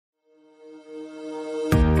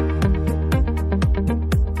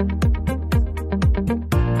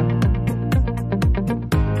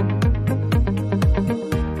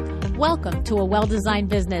to A Well-Designed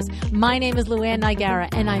Business. My name is LuAnn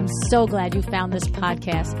and I'm so glad you found this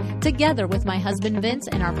podcast. Together with my husband Vince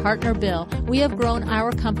and our partner Bill, we have grown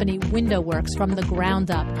our company WindowWorks from the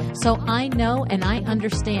ground up. So I know and I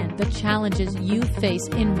understand the challenges you face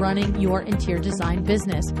in running your interior design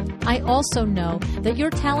business. I also know that your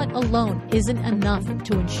talent alone isn't enough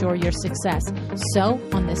to ensure your success. So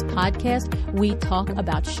on this podcast, we talk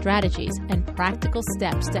about strategies and practical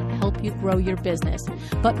steps to help you grow your business.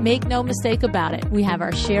 But make no mistake about it, we have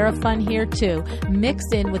our share of fun here too,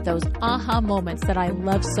 mixed in with those aha moments that I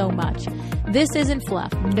love so much. This isn't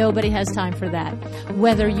fluff. Nobody has time for that.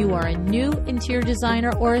 Whether you are a new interior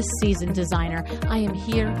designer or a seasoned designer, I am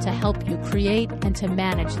here to help you create and to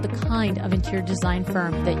manage the kind of interior design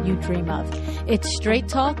firm that you dream of. It's straight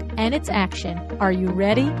talk and it's action. Are you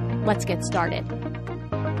ready? Let's get started.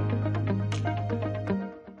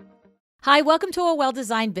 Hi, welcome to A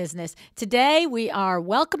Well-Designed Business. Today, we are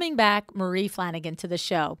welcoming back Marie Flanigan to the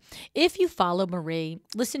show. If you follow Marie,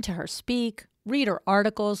 listen to her speak, read her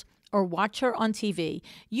articles, or watch her on TV,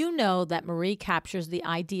 you know that Marie captures the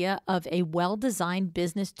idea of a well-designed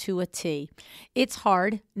business to a T. It's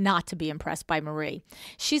hard not to be impressed by Marie.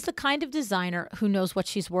 She's the kind of designer who knows what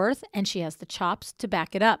she's worth, and she has the chops to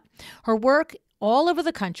back it up. Her work all over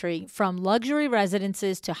the country, from luxury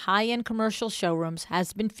residences to high-end commercial showrooms,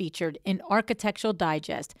 has been featured in Architectural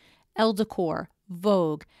Digest, Elle Decor,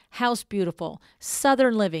 Vogue, House Beautiful,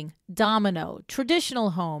 Southern Living, Domino, Traditional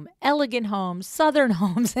Home, Elegant Homes, Southern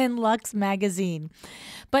Homes, and Luxe Magazine.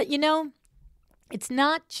 But you know, it's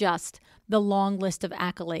not just the long list of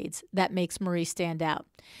accolades that makes Marie stand out.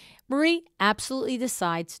 Marie absolutely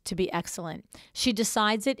decides to be excellent. She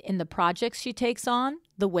decides it in the projects she takes on,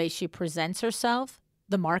 the way she presents herself,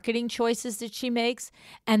 the marketing choices that she makes,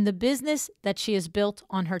 and the business that she has built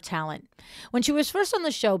on her talent. When she was first on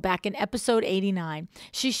the show back in episode 89,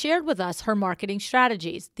 she shared with us her marketing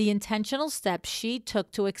strategies, the intentional steps she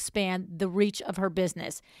took to expand the reach of her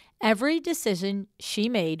business. Every decision she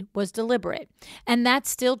made was deliberate, and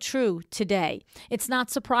that's still true today. It's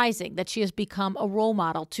not surprising that she has become a role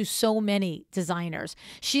model to so many designers.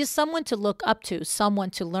 She is someone to look up to,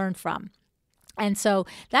 someone to learn from. And so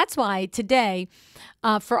that's why today,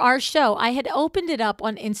 for our show, I had opened it up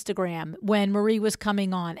on Instagram when Marie was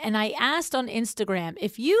coming on. And I asked on Instagram,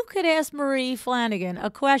 if you could ask Marie Flanigan a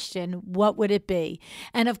question, what would it be?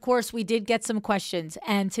 And of course, we did get some questions.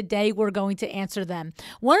 And today we're going to answer them.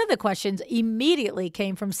 One of the questions immediately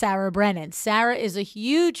came from Sarah Brennan. Sarah is a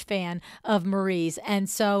huge fan of Marie's. And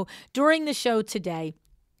so during the show today,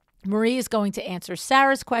 Marie is going to answer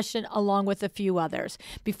Sarah's question along with a few others.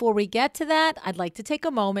 Before we get to that, I'd like to take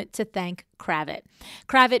a moment to thank Kravit.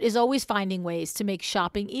 Kravit is always finding ways to make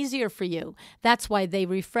shopping easier for you. That's why they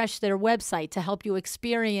refresh their website to help you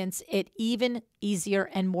experience it even easier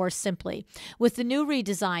and more simply. With the new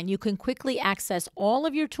redesign, you can quickly access all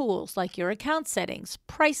of your tools like your account settings,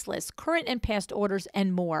 price lists, current and past orders,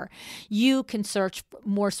 and more. You can search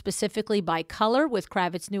more specifically by color with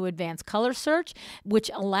Kravit's new advanced color search, which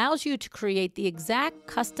allows you to create the exact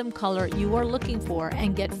custom color you are looking for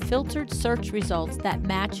and get filtered search results that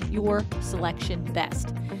match your selection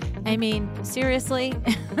best. I mean, seriously,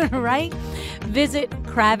 right? Visit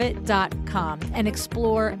Kravit.com and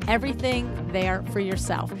explore everything there for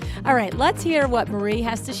yourself. All right, let's hear what Marie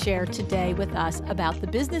has to share today with us about the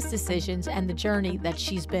business decisions and the journey that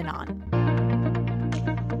she's been on.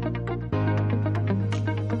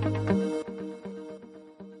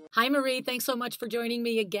 Hi, Marie. Thanks so much for joining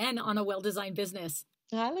me again on A Well-Designed Business.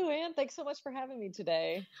 Hi, LuAnn. Thanks so much for having me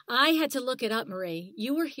today. I had to look it up, Marie.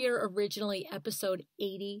 You were here originally episode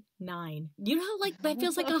 89. You know how that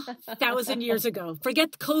feels like 1,000 years ago.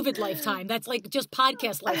 Forget the COVID lifetime. That's like just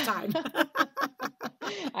podcast lifetime.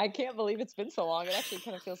 I can't believe it's been so long. It actually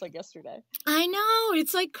kind of feels like yesterday. I know.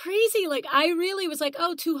 It's like crazy. Like I really was like,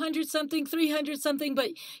 200 something, 300 something. But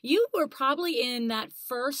you were probably in that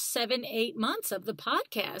first 7-8 months of the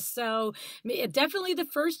podcast. So definitely the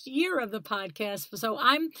first year of the podcast. So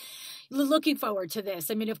I'm looking forward to this.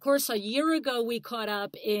 I mean, of course, a year ago we caught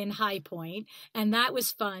up in High Point, and that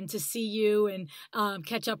was fun to see you and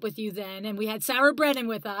catch up with you then. And we had Sarah Brennan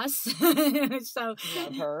with us. So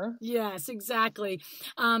love her. Yes, exactly.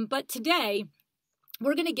 But today,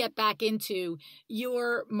 we're going to get back into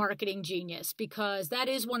your marketing genius, because that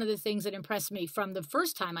is one of the things that impressed me from the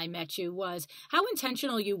first time I met you was how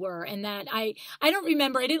intentional you were. And that I don't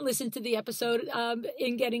remember, I didn't listen to the episode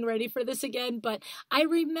in getting ready for this again, but I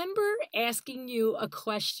remember asking you a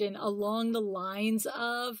question along the lines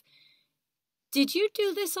of, did you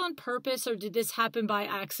do this on purpose or did this happen by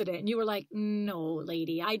accident? And you were like, no,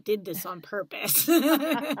 lady, I did this on purpose. And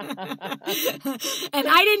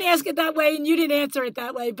I didn't ask it that way and you didn't answer it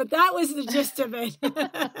that way, but that was the gist of it.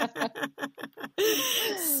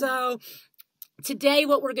 So today,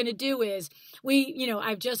 what we're going to do is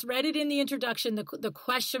I've just read it in the introduction, the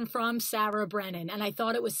question from Sarah Brennan, and I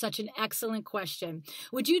thought it was such an excellent question.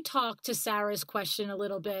 Would you talk to Sarah's question a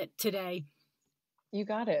little bit today? You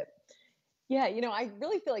got it. Yeah. I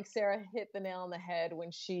really feel like Sarah hit the nail on the head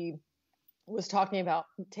when she was talking about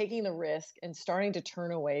taking the risk and starting to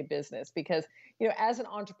turn away business because, as an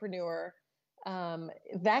entrepreneur,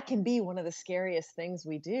 that can be one of the scariest things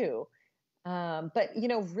we do. But,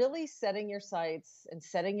 really setting your sights and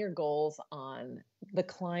setting your goals on the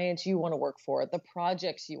clients you want to work for, the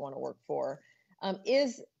projects you want to work for,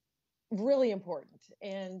 is really important.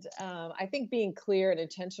 And I think being clear and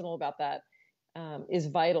intentional about that is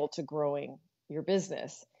vital to growing your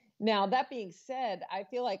business. Now, that being said, I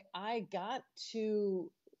feel like I got to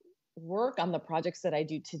work on the projects that I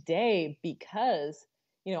do today because,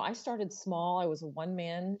 I started small. I was a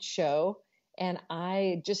one-man show. And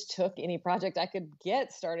I just took any project I could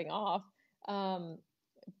get starting off.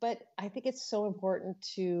 But I think it's so important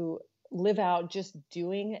to live out just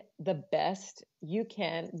doing the best you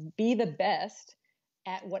can, be the best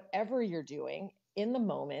at whatever you're doing in the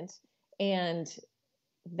moment. And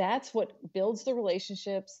that's what builds the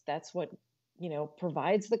relationships. That's what,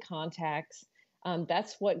 provides the contacts.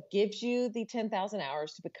 That's what gives you the 10,000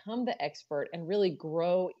 hours to become the expert and really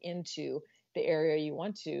grow into the area you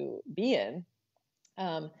want to be in.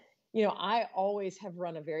 I always have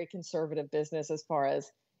run a very conservative business as far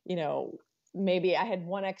as, maybe I had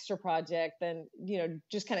one extra project, then,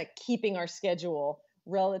 just kind of keeping our schedule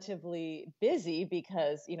relatively busy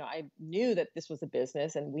because, I knew that this was a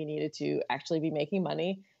business and we needed to actually be making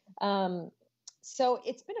money. So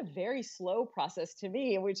it's been a very slow process to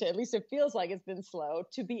me, which at least it feels like it's been slow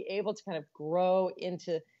to be able to kind of grow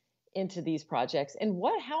into these projects. And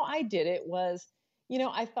how I did it was,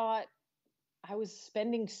 I thought I was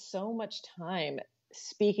spending so much time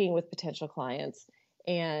speaking with potential clients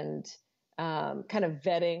and kind of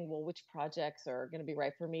vetting, which projects are going to be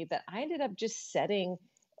right for me, that I ended up just setting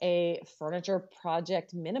a furniture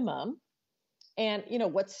project minimum. And,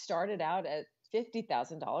 what started out at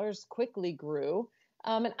 $50,000 quickly grew.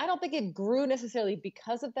 And I don't think it grew necessarily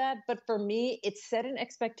because of that, but for me, it set an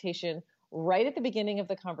expectation right at the beginning of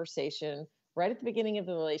the conversation, right at the beginning of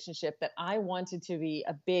the relationship, that I wanted to be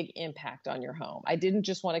a big impact on your home. I didn't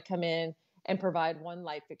just want to come in and provide one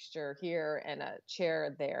light fixture here and a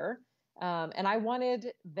chair there. And I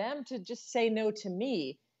wanted them to just say no to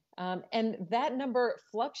me. And that number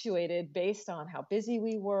fluctuated based on how busy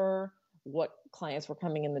we were, what clients were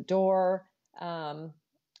coming in the door.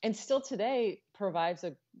 And still today provides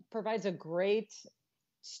a great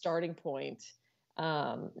starting point.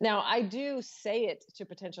 Now I do say it to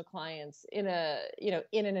potential clients in an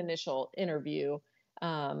initial interview,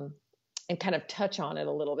 and kind of touch on it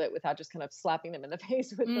a little bit without just kind of slapping them in the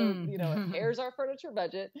face with here's our furniture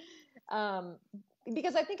budget.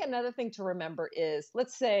 Because I think another thing to remember is,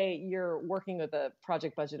 let's say you're working with a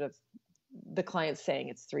project budget of the client saying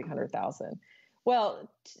it's $300,000.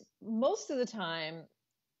 Well, most of the time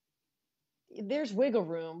there's wiggle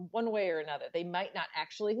room one way or another. They might not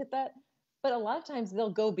actually hit that, but a lot of times they'll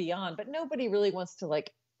go beyond, but nobody really wants to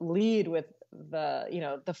lead with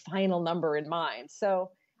the final number in mind.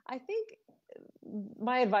 So I think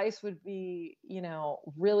my advice would be,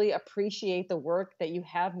 really appreciate the work that you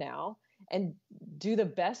have now and do the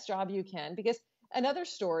best job you can. Because another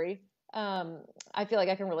story, I feel like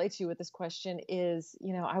I can relate to with this question is,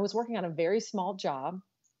 I was working on a very small job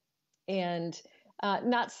and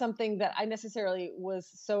not something that I necessarily was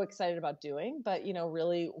so excited about doing, but,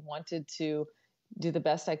 really wanted to do the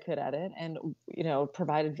best I could at it and,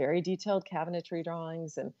 provided very detailed cabinetry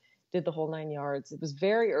drawings and did the whole 9 yards. It was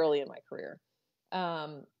very early in my career.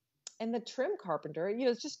 And the trim carpenter,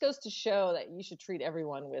 it just goes to show that you should treat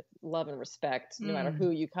everyone with love and respect, no matter who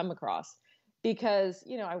you come across. Because,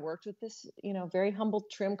 I worked with this, very humble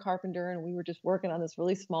trim carpenter, and we were just working on this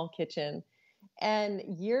really small kitchen. And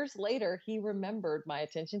years later, he remembered my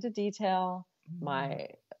attention to detail, my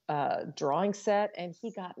drawing set, and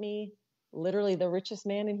he got me literally the richest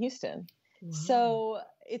man in Houston. Wow. So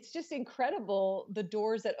it's just incredible the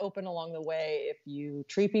doors that open along the way if you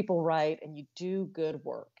treat people right and you do good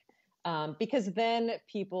work. Because then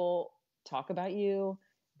people talk about you,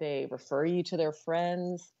 they refer you to their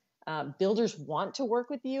friends. Builders want to work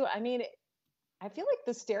with you. I mean, I feel like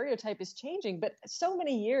the stereotype is changing, but so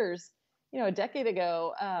many years, a decade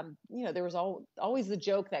ago, there was always the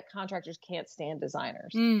joke that contractors can't stand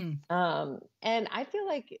designers. Mm. And I feel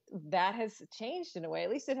like that has changed in a way. At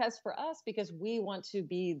least it has for us, because we want to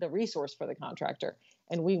be the resource for the contractor,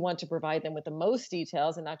 and we want to provide them with the most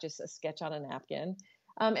details and not just a sketch on a napkin.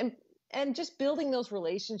 And just building those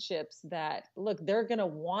relationships that, look, they're going to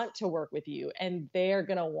want to work with you and they're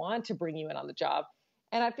going to want to bring you in on the job.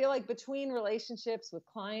 And I feel like between relationships with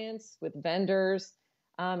clients, with vendors,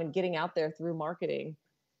 and getting out there through marketing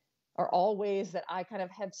are all ways that I kind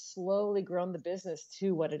of have slowly grown the business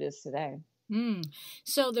to what it is today.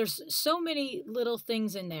 So there's so many little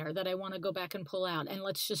things in there that I want to go back and pull out. And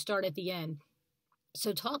let's just start at the end.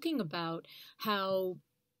 So talking about how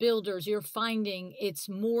builders, you're finding it's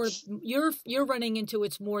more, you're running into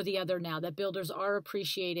it's more the other now, that builders are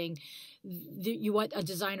appreciating what a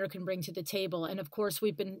designer can bring to the table. And of course,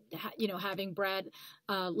 we've been, having Brad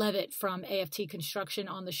Levitt from AFT Construction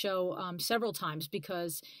on the show several times,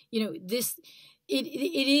 because, it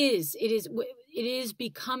is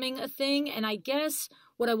becoming a thing. And I guess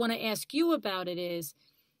what I want to ask you about it is,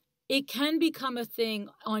 it can become a thing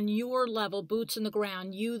on your level, boots in the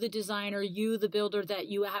ground, you, the designer, you, the builder that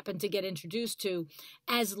you happen to get introduced to,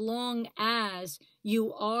 as long as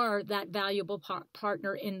you are that valuable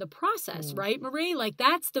partner in the process, right, Marie? Like,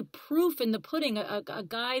 that's the proof in the pudding. A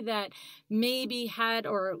guy that maybe had,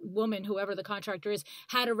 or a woman, whoever the contractor is,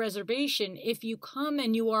 had a reservation. If you come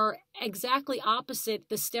and you are exactly opposite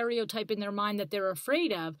the stereotype in their mind that they're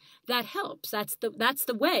afraid of, that helps. That's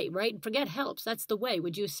the way, right? Forget helps. That's the way.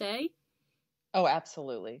 Would you say? Oh,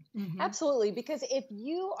 absolutely. Absolutely. Because if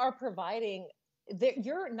you are providing,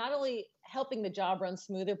 you're not only helping the job run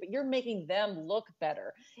smoother, but you're making them look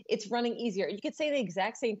better. It's running easier. You could say the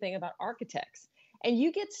exact same thing about architects. And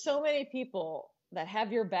you get so many people that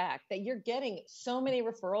have your back, that you're getting so many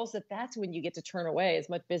referrals, that's when you get to turn away as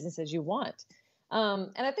much business as you want.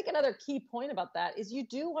 And I think another key point about that is you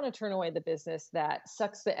do want to turn away the business that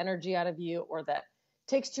sucks the energy out of you, or that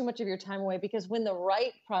takes too much of your time away, because when the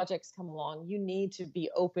right projects come along, you need to be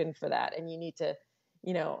open for that. And you need to,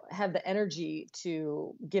 have the energy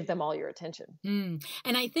to give them all your attention.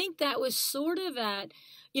 And I think that was sort of at,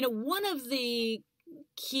 one of the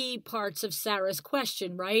key parts of Sarah's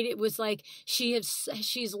question, right? It was like she's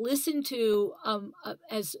listened to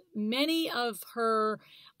as many of her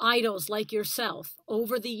idols like yourself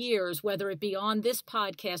over the years, whether it be on this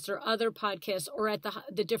podcast or other podcasts or at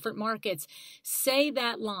the different markets, say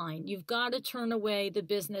that line. You've got to turn away the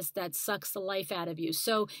business that sucks the life out of you.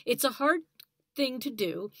 So it's a hard thing to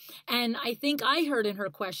do. And I think I heard in her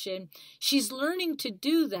question, she's learning to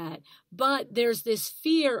do that, but there's this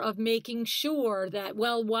fear of making sure that,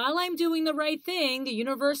 well, while I'm doing the right thing, the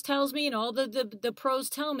universe tells me and all the pros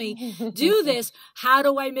tell me, do this. How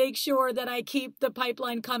do I make sure that I keep the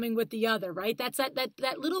pipeline coming with the other, right? That's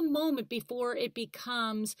that little moment before it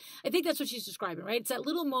becomes, I think that's what she's describing, right? It's that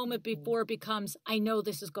little moment before it becomes, I know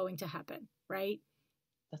this is going to happen, right?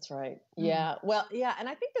 That's right. Yeah. Well, yeah. And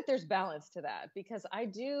I think that there's balance to that, because I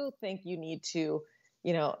do think you need to,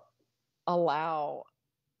 allow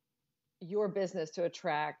your business to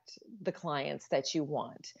attract the clients that you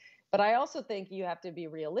want. But I also think you have to be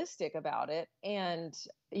realistic about it, and,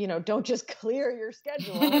 don't just clear your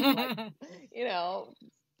schedule and, like,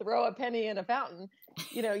 throw a penny in a fountain.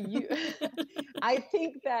 I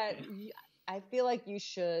think that I feel like you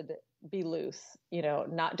should be loose,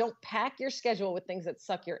 don't pack your schedule with things that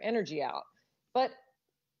suck your energy out, but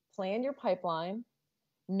plan your pipeline,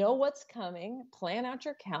 know what's coming, plan out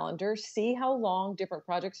your calendar, see how long different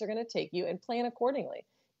projects are going to take you, and plan accordingly.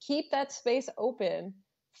 Keep that space open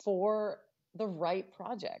for the right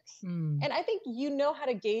projects. And I think how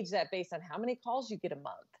to gauge that based on how many calls you get a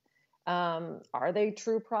month. Are they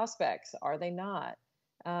true prospects? Are they not?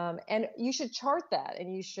 And you should chart that,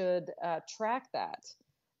 and you should track that.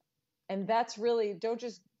 And that's really, don't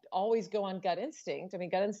just always go on gut instinct. I mean,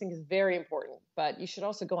 gut instinct is very important, but you should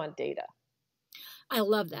also go on data. I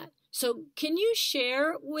love that. So can you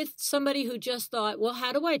share with somebody who just thought, well,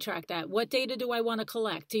 how do I track that? What data do I want to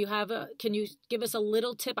collect? Can you give us a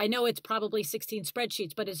little tip? I know it's probably 16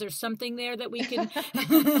 spreadsheets, but is there something there that we can?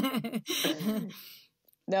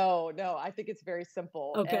 No, I think it's very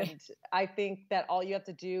simple. Okay. And I think that all you have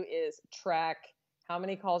to do is track how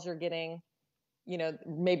many calls you're getting,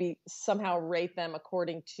 maybe somehow rate them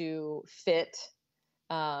according to fit,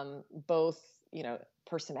 both,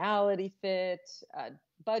 personality fit,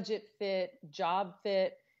 budget fit, job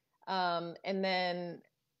fit. And then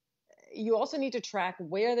you also need to track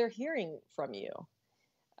where they're hearing from you.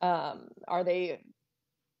 Are they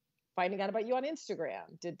finding out about you on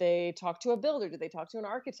Instagram? Did they talk to a builder? Did they talk to an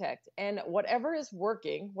architect? And whatever is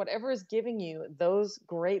working, whatever is giving you those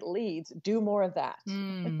great leads, do more of that.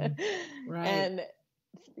 Right. And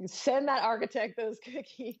send that architect those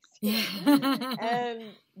cookies. And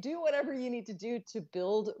do whatever you need to do to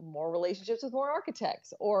build more relationships with more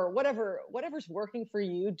architects, or whatever's working for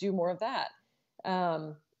you, do more of that.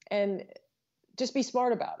 And just be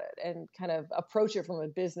smart about it and kind of approach it from a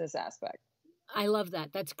business aspect. I love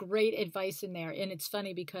that. That's great advice in there. And it's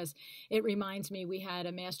funny because it reminds me, we had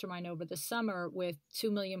a mastermind over the summer with 2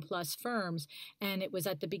 million plus firms. And it was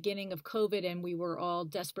at the beginning of COVID, and we were all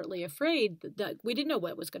desperately afraid that we didn't know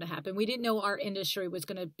what was going to happen. We didn't know our industry was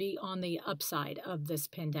going to be on the upside of this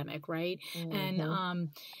pandemic, right?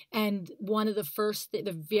 And one of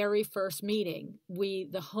the very first meeting,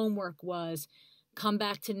 the homework was come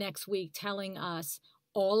back to next week telling us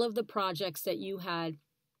all of the projects that you had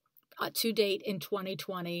to date in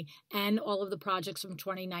 2020 and all of the projects from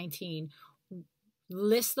 2019.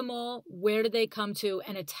 List them all. Where did they come to?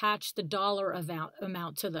 And attach the dollar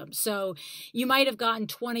amount to them. So you might have gotten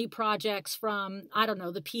 20 projects from, I don't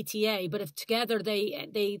know, the PTA, but if together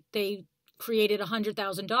they created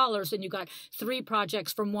 $100,000 and you got 3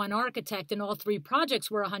 projects from one architect and all 3 projects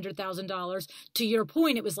were $100,000, to your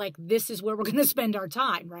point, it was like, this is where we're going to spend our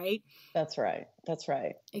time, right? That's right. That's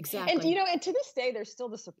right. Exactly. And, and to this day, there's still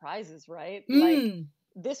the surprises, right? Like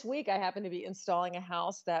this week, I happened to be installing a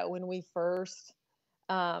house that when we first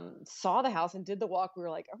saw the house and did the walk, we were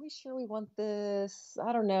like, are we sure we want this?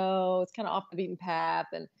 I don't know. It's kind of off the beaten path.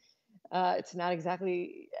 And it's not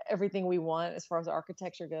exactly everything we want as far as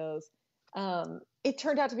architecture goes. It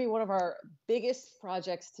turned out to be one of our biggest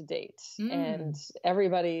projects to date, and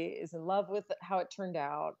everybody is in love with how it turned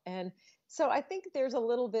out. And so I think there's a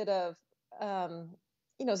little bit of,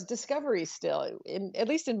 discovery still, at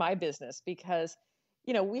least in my business, because,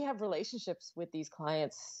 we have relationships with these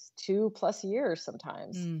clients 2+ years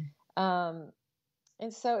sometimes.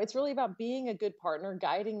 And so it's really about being a good partner,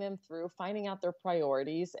 guiding them through, finding out their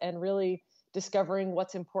priorities, and really discovering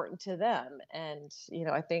what's important to them. And,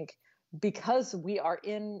 I think because we are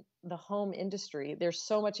in the home industry, there's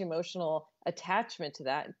so much emotional attachment to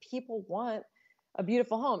that, and people want a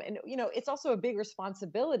beautiful home. And, it's also a big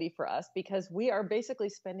responsibility for us because we are basically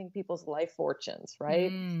spending people's life fortunes,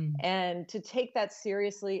 right? And to take that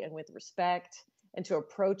seriously and with respect, and to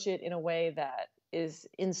approach it in a way that is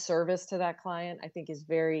in service to that client, I think is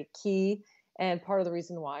very key. And part of the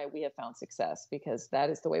reason why we have found success, because that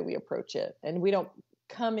is the way we approach it. And we don't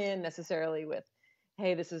come in necessarily with,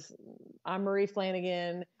 hey, I'm Marie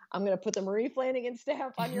Flanigan. I'm going to put the Marie Flanigan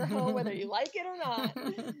stamp on your home, whether you like it or not.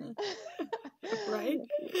 Right.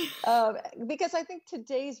 Because I think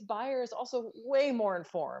today's buyer is also way more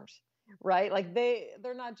informed, right? Like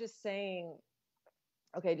they're not just saying,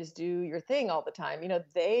 okay, just do your thing all the time.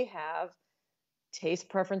 They have taste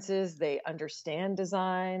preferences. They understand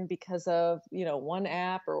design because of, one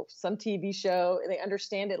app or some TV show. They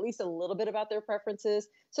understand at least a little bit about their preferences.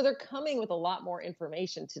 So they're coming with a lot more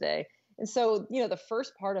information today. And so, the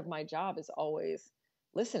first part of my job is always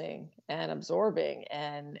listening and absorbing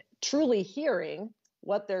and truly hearing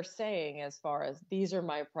what they're saying as far as these are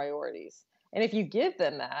my priorities. And if you give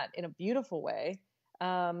them that in a beautiful way,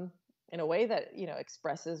 in a way that,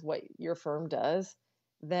 expresses what your firm does,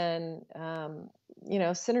 then,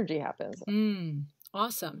 synergy happens.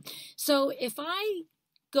 Awesome. So if I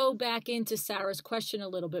go back into Sarah's question a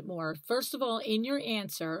little bit more, first of all, in your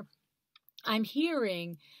answer, I'm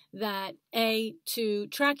hearing that to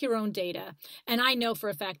track your own data, and I know for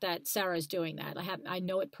a fact that Sarah is doing that. I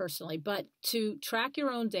know it personally, but to track your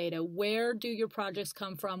own data, where do your projects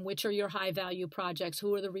come from? Which are your high value projects?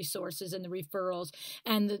 Who are the resources and the referrals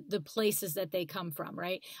and the places that they come from?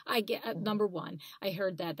 Right. Number one, I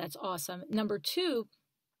heard that. That's awesome. Number two,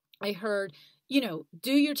 I heard,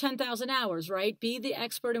 do your 10,000 hours, right? Be the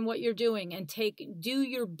expert in what you're doing and do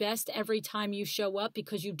your best every time you show up,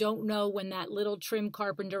 because you don't know when that little trim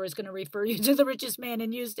carpenter is going to refer you to the richest man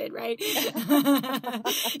in Houston, right?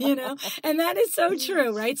 And that is so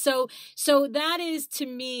true, right? So that is, to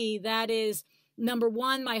me, that is number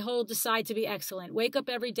one, my whole decide to be excellent. Wake up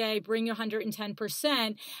every day, bring your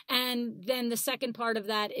 110%. And then the second part of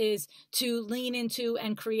that is to lean into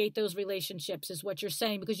and create those relationships, is what you're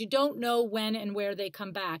saying, because you don't know when and where they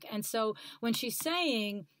come back. And so when she's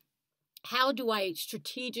saying, how do I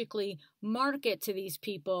strategically market to these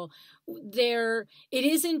people? It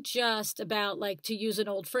isn't just about, like, to use an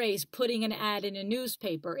old phrase, putting an ad in a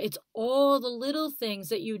newspaper. It's all the little things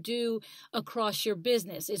that you do across your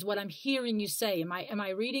business, is what I'm hearing you say. Am I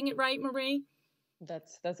reading it right, Marie?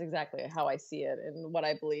 That's exactly how I see it and what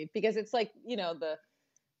I believe, because it's like,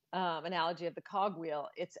 analogy of the cogwheel.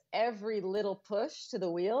 It's every little push to the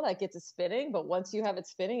wheel that gets it spinning. But once you have it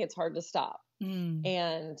spinning, it's hard to stop.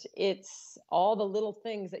 And it's all the little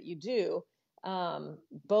things that you do,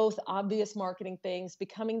 both obvious marketing things,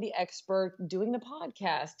 becoming the expert, doing the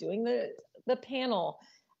podcast, doing the panel,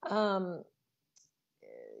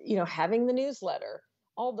 having the newsletter,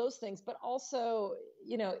 all those things, but also,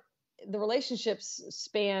 the relationships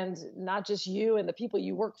spanned not just you and the people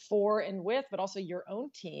you work for and with, but also your own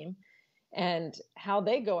team and how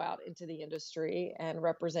they go out into the industry and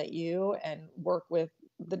represent you and work with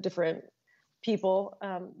the different people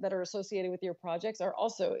that are associated with your projects are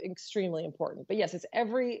also extremely important. But yes, it's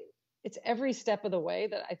every step of the way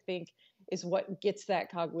that I think is what gets that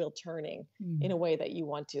cogwheel turning in a way that you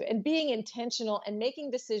want to, and being intentional and making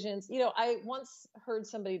decisions. I once heard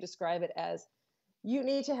somebody describe it as, you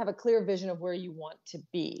need to have a clear vision of where you want to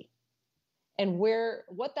be and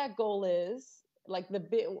what that goal is. Like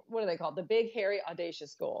what do they call it? The big, hairy,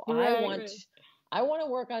 audacious goal. Right, I want to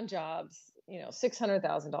work on jobs, $600,000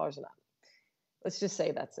 a month. Let's just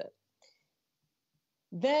say that's it.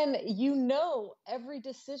 Then, every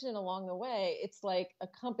decision along the way, it's like a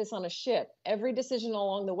compass on a ship. Every decision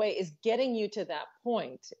along the way is getting you to that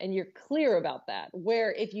point, and you're clear about that.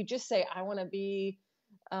 Where if you just say, I want to be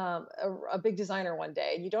a big designer one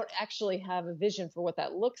day, and you don't actually have a vision for what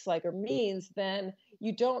that looks like or means, then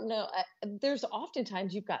you don't know. There's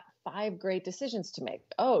oftentimes you've got 5 great decisions to make.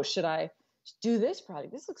 Oh, should I do this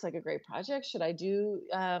project? This looks like a great project. Should I do,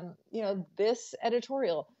 this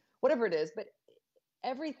editorial, whatever it is? But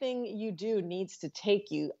everything you do needs to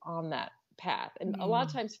take you on that path. And a lot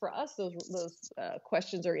of times for us, those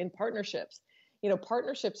questions are in partnerships.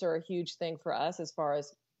 Partnerships are a huge thing for us as far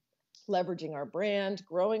as leveraging our brand,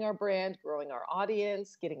 growing our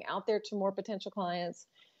audience, getting out there to more potential clients.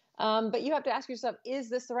 But you have to ask yourself, is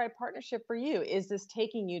this the right partnership for you? Is this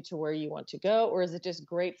taking you to where you want to go? Or is it just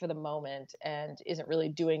great for the moment and isn't really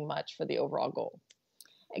doing much for the overall goal?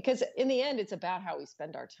 Because in the end, it's about how we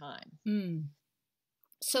spend our time.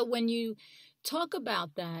 So when you talk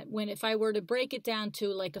about that, if I were to break it down to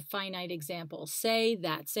like a finite example, say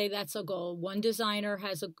that's a goal. One designer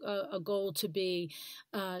has a goal to be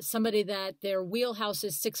somebody that their wheelhouse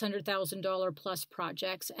is $600,000 plus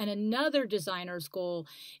projects, and another designer's goal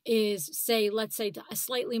is, let's say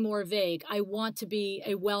slightly more vague. I want to be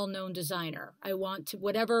a well-known designer. I want to,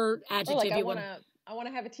 whatever adjective you want to. I want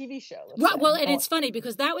to have a TV show. Well, and it's funny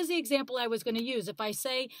because that was the example I was going to use. If I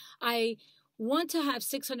say I want to have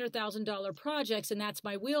 $600,000 projects and that's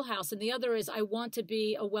my wheelhouse, and the other is I want to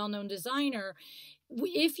be a well-known designer.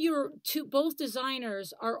 If both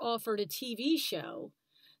designers are offered a TV show,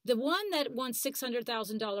 the one that wants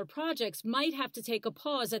 $600,000 projects might have to take a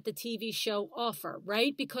pause at the TV show offer,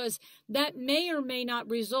 right? Because that may or may not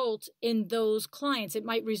result in those clients. It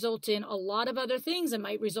might result in a lot of other things. It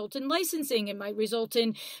might result in licensing. It might result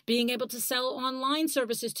in being able to sell online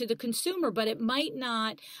services to the consumer, but it might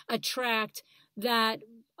not attract that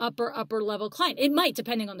upper level client. It might,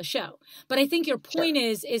 depending on the show. But I think your point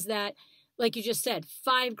is that, like you just said,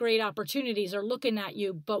 5 great opportunities are looking at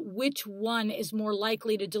you, but which one is more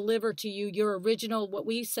likely to deliver to you your original, what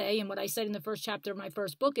we say, and what I said in the first chapter of my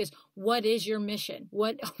first book is, what is your mission?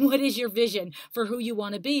 What is your vision for who you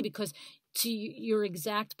want to be? Because to your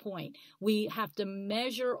exact point, we have to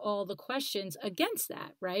measure all the questions against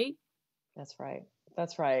that, right? That's right.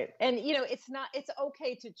 That's right. And, it's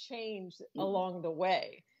okay to change along the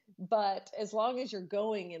way. But as long as you're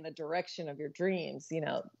going in the direction of your dreams,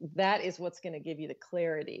 that is what's going to give you the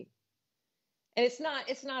clarity. And it's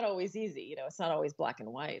not always easy. It's not always black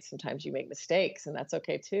and white. Sometimes you make mistakes, and that's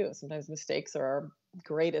okay too. Sometimes mistakes are our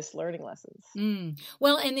greatest learning lessons.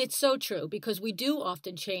 Well, and it's so true, because we do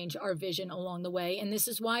often change our vision along the way. And this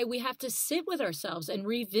is why we have to sit with ourselves and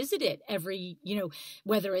revisit it every,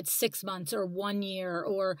 whether it's 6 months or 1 year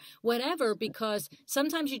or whatever, because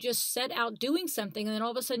sometimes you just set out doing something and then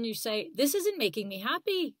all of a sudden you say, this isn't making me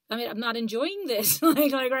happy. I mean, I'm not enjoying this.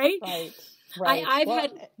 like, right? Right.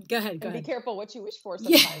 Go ahead. Be careful what you wish for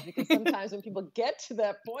sometimes, because sometimes when people get to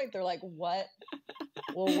that point, they're like, what?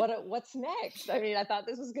 Well, what's next? I mean, I thought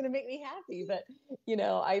this was going to make me happy, but,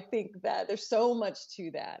 I think that there's so much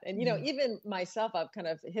to that. And, even myself, I've kind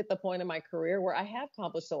of hit the point in my career where I have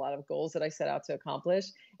accomplished a lot of goals that I set out to accomplish.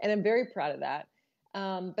 And I'm very proud of that.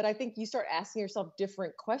 But I think you start asking yourself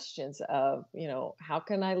different questions of, how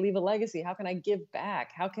can I leave a legacy? How can I give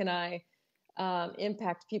back? How can I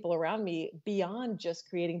impact people around me beyond just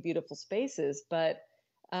creating beautiful spaces, but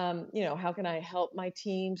how can I help my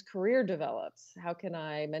team's career develops? How can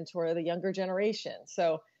I mentor the younger generation?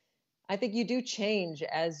 So I think you do change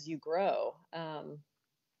as you grow.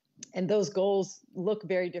 And those goals look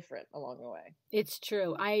very different along the way. It's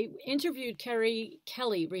true. I interviewed Carrie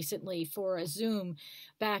Kelly recently for a Zoom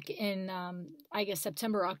back in, I guess,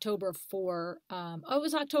 September, October for, it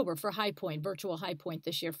was October for High Point, virtual High Point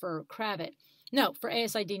this year for Cravit. No, for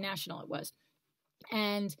ASID National it was.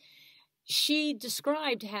 And she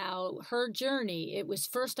described how her journey, it was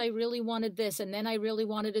first I really wanted this, and then I really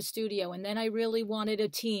wanted a studio, and then I really wanted a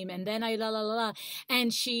team, and then I la la la la.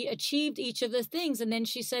 And she achieved each of the things. And then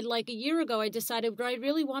she said, like a year ago, I decided what I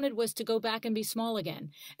really wanted was to go back and be small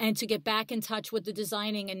again and to get back in touch with the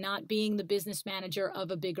designing and not being the business manager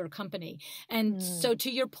of a bigger company. And so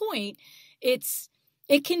to your point,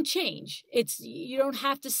 it can change. You don't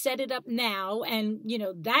have to set it up now and,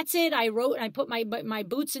 that's it. I put my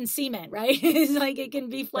boots in cement, right? It's like it can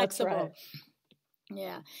be flexible. That's right.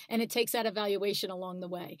 Yeah. And it takes that evaluation along the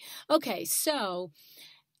way. Okay. So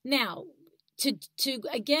now to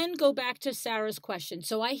again, go back to Sarah's question.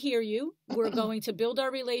 So I hear you. We're going to build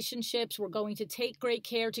our relationships. We're going to take great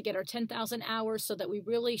care to get our 10,000 hours so that we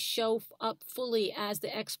really show up fully as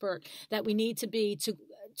the expert that we need to be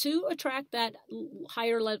to attract that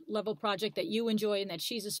higher level project that you enjoy and that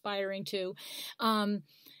she's aspiring to.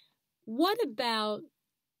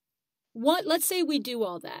 Let's say we do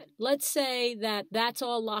all that. Let's say that that's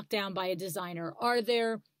all locked down by a designer. Are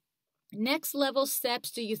there next level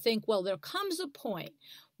steps? Do you think, well, there comes a point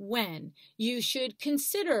when you should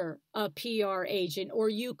consider a PR agent, or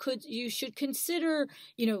you should consider,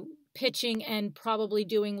 pitching and probably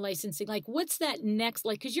doing licensing? Like, what's that next,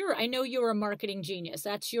 like, because I know you're a marketing genius.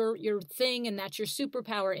 That's your thing, and that's your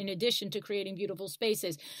superpower in addition to creating beautiful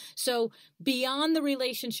spaces. So beyond the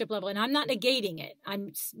relationship level, and I'm not negating it,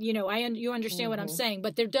 you understand what I'm saying,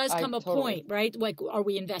 but there does come a point, right? Like, are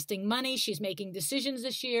we investing money? She's making decisions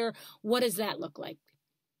this year. What does that look like?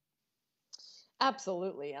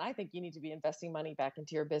 Absolutely. And I think you need to be investing money back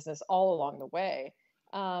into your business all along the way.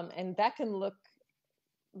 And that can look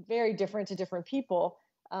very different to different people.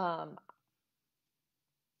 I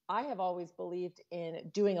have always believed in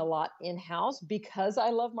doing a lot in-house because I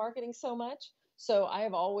love marketing so much. So I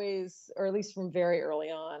have always, or at least from very early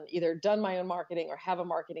on, either done my own marketing or have a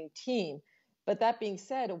marketing team. But that being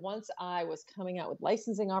said, once I was coming out with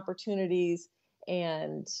licensing opportunities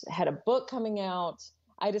and had a book coming out,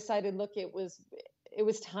 I decided, look, it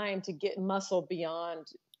was time to get muscle beyond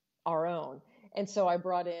our own. And so I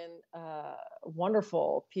brought in a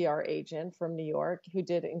wonderful PR agent from New York who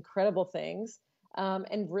did incredible things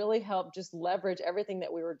and really helped just leverage everything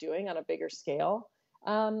that we were doing on a bigger scale.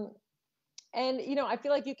 And, I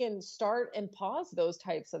feel like you can start and pause those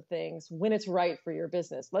types of things when it's right for your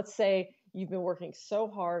business. Let's say you've been working so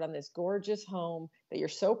hard on this gorgeous home that you're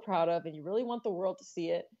so proud of and you really want the world to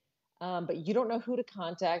see it, but you don't know who to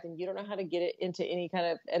contact and you don't know how to get it into any kind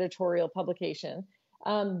of editorial publication.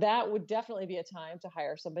 That would definitely be a time to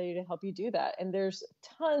hire somebody to help you do that. And there's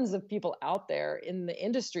tons of people out there in the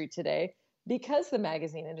industry today because the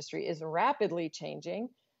magazine industry is rapidly changing.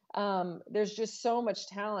 There's just so much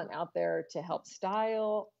talent out there to help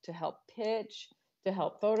style, to help pitch, to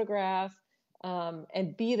help photograph,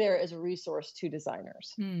 and be there as a resource to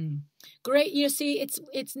designers. Great. You see,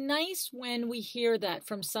 it's nice when we hear that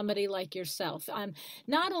from somebody like yourself,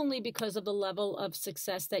 not only because of the level of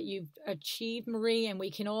success that you've achieved, Marie, and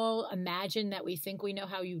we can all imagine that we think we know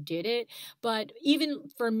how you did it, but even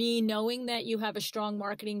for me, knowing that you have a strong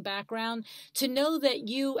marketing background, to know that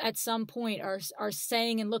you at some point are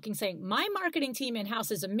saying, my marketing team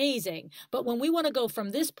in-house is amazing, but when we want to go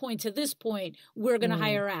from this point to this point, we're going to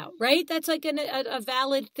hire out, right? That's like a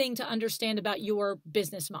valid thing to understand about your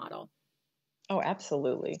business model. Oh,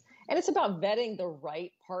 absolutely. And it's about vetting the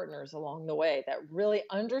right partners along the way that really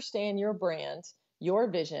understand your brand, your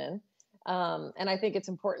vision. And I think it's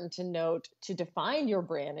important to note to define your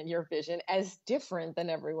brand and your vision as different than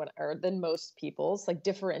everyone or than most people's, like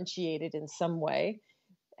differentiated in some way.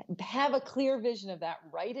 Have a clear vision of that,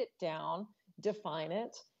 write it down, define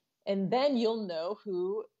it, and then you'll know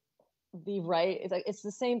who it's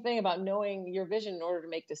the same thing about knowing your vision in order to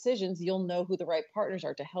make decisions. You'll know who the right partners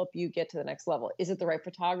are to help you get to the next level. Is it the right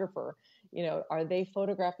photographer? Are they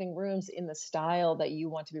photographing rooms in the style that you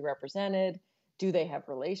want to be represented? Do they have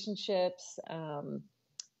relationships?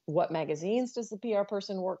 What magazines does the PR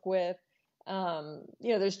person work with?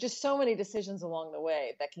 There's just so many decisions along the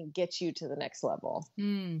way that can get you to the next level.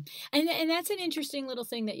 And that's an interesting little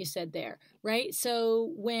thing that you said there, right?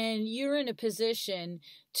 So when you're in a position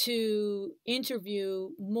to interview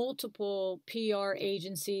multiple PR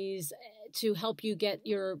agencies to help you get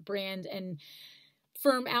your brand and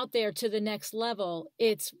firm out there to the next level,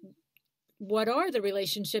 it's what are the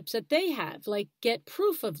relationships that they have? Like, get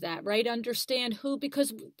proof of that, right? Understand who,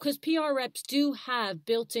 because PR reps do have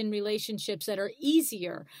built-in relationships that are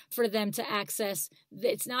easier for them to access.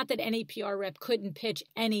 It's not that any PR rep couldn't pitch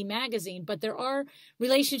any magazine, but there are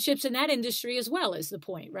relationships in that industry as well, is the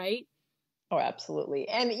point, right? Oh, absolutely.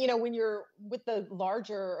 And, when you're with the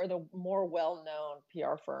larger or the more well-known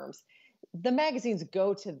PR firms, the magazines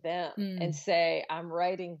go to them and say, I'm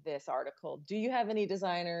writing this article. Do you have any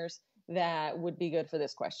designers that would be good for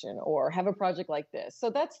this question or have a project like this? So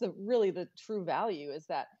that's really the true value, is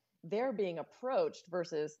that they're being approached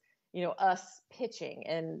versus, us pitching.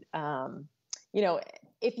 And,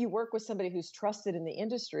 if you work with somebody who's trusted in the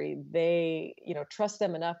industry, they, trust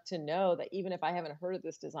them enough to know that even if I haven't heard of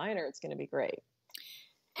this designer, it's going to be great.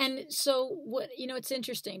 And so it's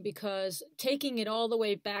interesting because taking it all the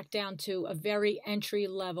way back down to a very entry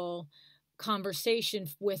level conversation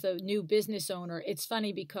with a new business owner, it's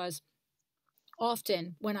funny because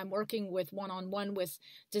often when I'm working with one-on-one with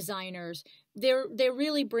designers, they're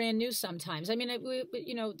really brand new sometimes. I mean,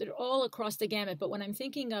 they're all across the gamut, but when I'm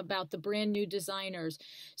thinking about the brand new designers,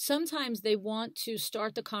 sometimes they want to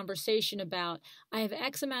start the conversation about, I have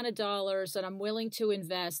X amount of dollars that I'm willing to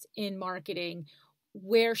invest in marketing.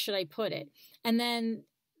 Where should I put it? And then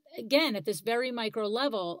again, at this very micro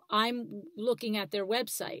level, I'm looking at their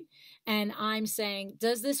website and I'm saying,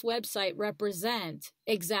 does this website represent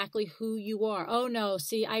exactly who you are? Oh, no.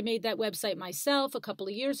 See, I made that website myself a couple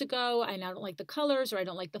of years ago and I don't like the colors, or I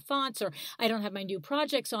don't like the fonts, or I don't have my new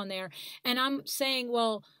projects on there. And I'm saying,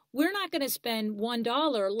 well, we're not going to spend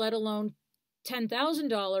 $1, let alone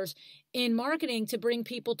 $10,000 in marketing to bring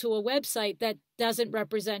people to a website that doesn't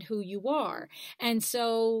represent who you are. And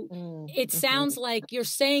so it sounds like you're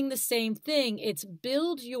saying the same thing. It's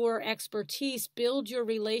build your expertise, build your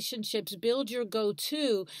relationships, build your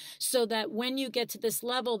go-to, so that when you get to this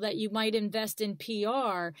level that you might invest in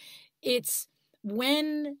PR, it's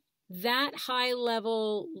when that high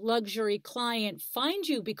level luxury client finds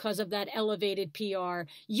you because of that elevated PR,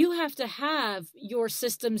 you have to have your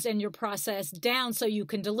systems and your process down so you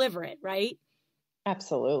can deliver it, right?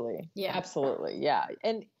 Absolutely. Yeah. Absolutely. Yeah.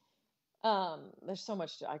 And there's so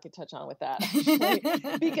much I could touch on with that,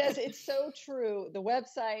 actually, because it's so true. The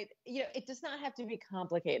website, it does not have to be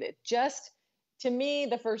complicated. Just, to me,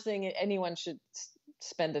 the first thing anyone should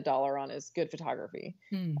spend $1 on is good photography.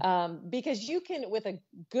 Because you can, with a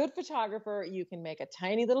good photographer, you can make a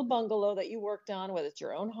tiny little bungalow that you worked on, whether it's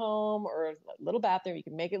your own home or a little bathroom. You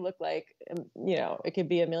can make it look like, it could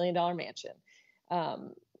be $1 million mansion.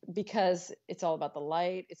 Because it's all about the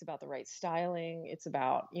light. It's about the right styling. It's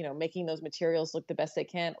about, making those materials look the best they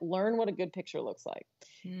can. Learn what a good picture looks like.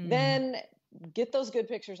 Then get those good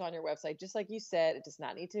pictures on your website. Just like you said, it does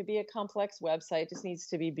not need to be a complex website. It just needs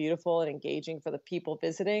to be beautiful and engaging for the people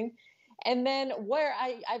visiting. And then where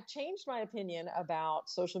I've changed my opinion about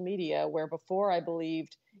social media, where before I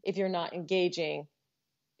believed if you're not engaging,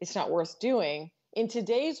 it's not worth doing. In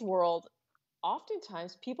today's world,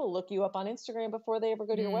 oftentimes people look you up on Instagram before they ever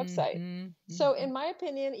go to your website. So in my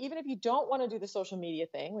opinion, even if you don't want to do the social media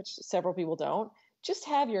thing, which several people don't, just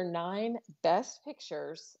have your 9 best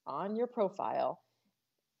pictures on your profile.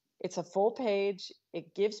 It's a full page.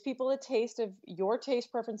 It gives people a taste of your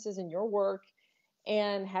taste preferences and your work,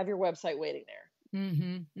 and have your website waiting there.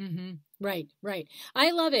 Right.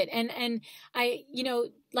 I love it. And I,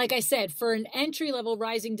 like I said, for an entry level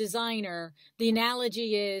rising designer, the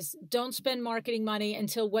analogy is don't spend marketing money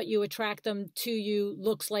until what you attract them to you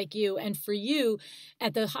looks like you. And for you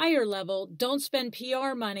at the higher level, don't spend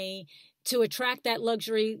PR money to attract that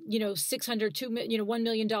luxury, $1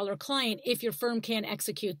 million client if your firm can't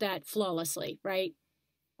execute that flawlessly, right?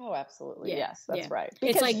 Oh, absolutely. Yeah, Yes, that's yeah. right. It's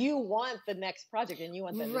Because like, you want the next project and you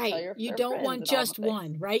want them to tell right. You their don't friends want and all just the things.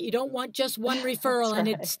 one, right? You don't want just one referral and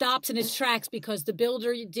it stops in its tracks because the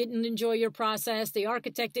builder didn't enjoy your process, the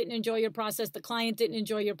architect didn't enjoy your process, the client didn't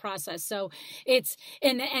enjoy your process. So it's,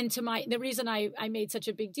 and the reason I made such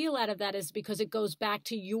a big deal out of that is because it goes back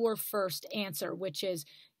to your first answer, which is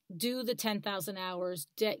do the 10,000 hours,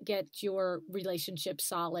 get your relationship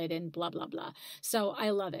solid and blah, blah, blah. So I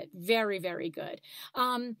love it. Very, very good.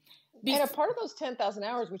 And a part of those 10,000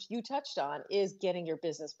 hours, which you touched on, is getting your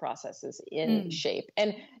business processes in shape.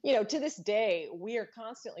 And, to this day, we are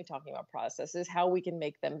constantly talking about processes, how we can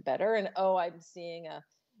make them better. And, I'm seeing a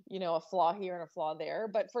flaw here and a flaw there.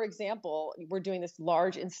 But for example, we're doing this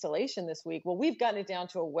large installation this week. Well, we've gotten it down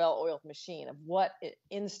to a well-oiled machine of what an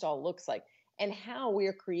install looks like and how we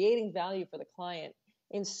are creating value for the client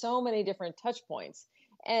in so many different touch points.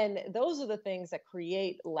 And those are the things that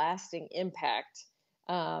create lasting impact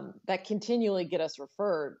that continually get us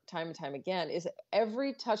referred time and time again is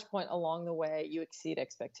every touch point along the way, you exceed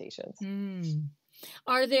expectations. Mm.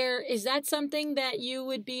 Is that something that you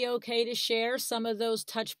would be okay to share, some of those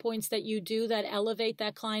touch points that you do that elevate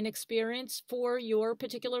that client experience for your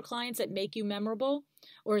particular clients that make you memorable?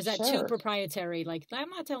 Or is that too Sure. proprietary? Like, I'm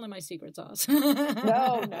not telling my secret sauce. No,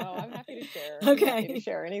 I'm happy to share. Okay. I'm happy to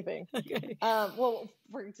share anything. Okay. Well,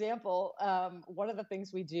 for example, one of the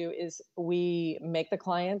things we do is we make the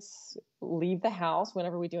clients leave the house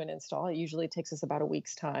whenever we do an install. It usually takes us about a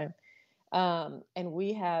week's time. And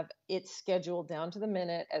we have it scheduled down to the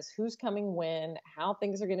minute as who's coming when, how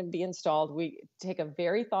things are going to be installed. We take a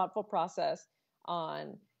very thoughtful process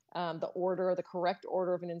on the correct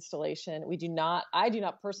order of an installation. I do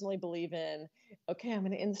not personally believe in, okay, I'm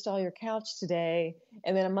going to install your couch today,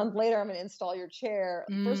 and then a month later, I'm going to install your chair.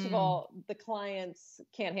 First of all, the clients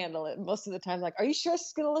can't handle it. Most of the time, like, are you sure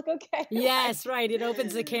it's going to look okay? Yes, right. It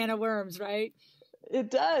opens a can of worms, right?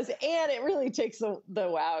 It does. And it really takes the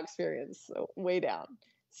wow experience way down.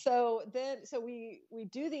 So we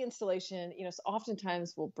do the installation, so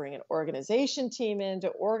oftentimes we'll bring an organization team in to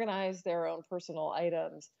organize their own personal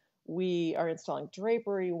items. We are installing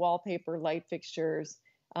drapery, wallpaper, light fixtures,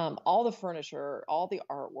 all the furniture, all the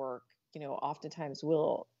artwork. Oftentimes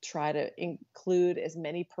we'll try to include as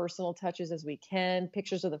many personal touches as we can,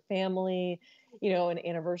 pictures of the family, an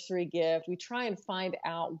anniversary gift. We try and find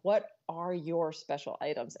out what are your special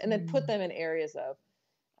items and then put them in areas of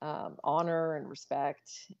honor and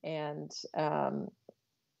respect and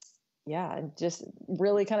and just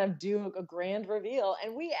really kind of do a grand reveal.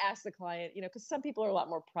 And we ask the client, because some people are a lot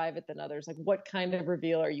more private than others, like, what kind of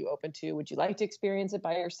reveal are you open to? Would you like to experience it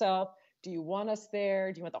by yourself? Do you want us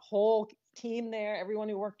there? Do you want the whole team there? Everyone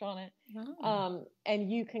who worked on it? Oh.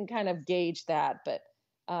 And you can kind of gauge that, but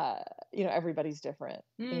everybody's different.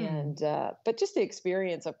 And, but just the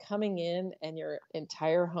experience of coming in and your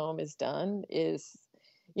entire home is done is,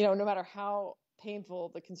 no matter how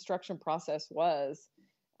painful the construction process was,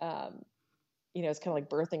 it's kind of like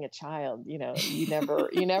birthing a child. You never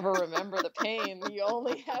remember the pain. You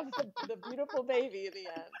only have the beautiful baby in the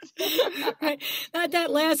end. Right. Not that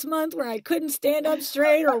last month where I couldn't stand up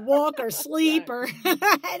straight or walk or sleep or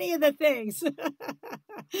any of the things.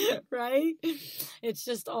 Right? It's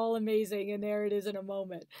just all amazing. And there it is in a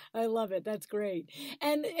moment. I love it. That's great.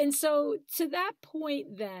 And so to that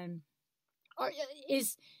point then,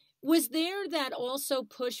 was there that also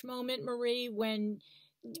push moment, Marie,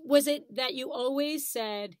 was it that you always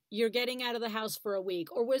said you're getting out of the house for a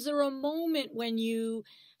week? Or was there a moment when you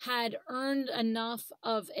had earned enough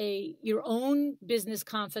of your own business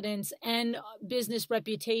confidence and business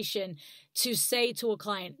reputation to say to a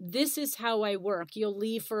client, this is how I work. You'll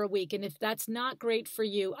leave for a week. And if that's not great for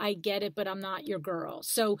you, I get it, but I'm not your girl.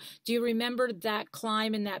 So do you remember that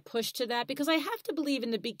climb and that push to that? Because I have to believe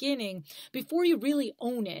in the beginning, before you really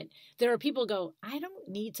own it, there are people go, I don't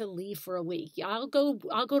need to leave for a week. I'll go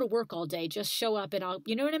to work all day. Just show up and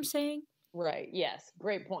you know what I'm saying? Right. Yes.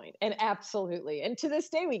 Great point. And absolutely. And to this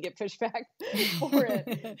day, we get pushback for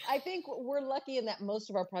it. I think we're lucky in that most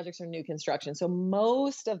of our projects are new construction. So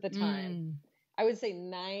most of the time, I would say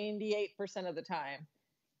 98% of the time,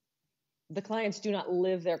 the clients do not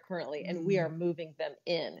live there currently and we are moving them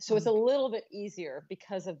in. So it's a little bit easier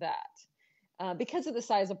because of that. Because of the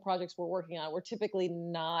size of projects we're working on, we're typically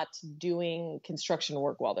not doing construction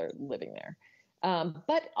work while they're living there.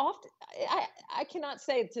 But often, I cannot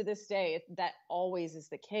say to this day that always is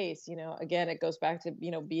the case. Again, it goes back to,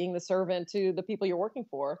 being the servant to the people you're working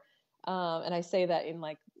for. And I say that in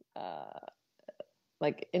like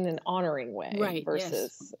in an honoring way, right,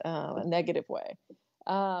 versus a negative way.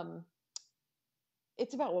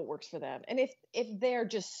 It's about what works for them. And if they're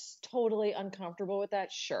just totally uncomfortable with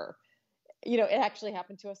that, sure. It actually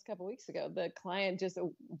happened to us a couple of weeks ago. The client just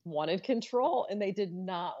wanted control and they did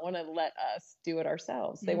not want to let us do it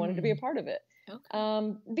ourselves. They wanted to be a part of it.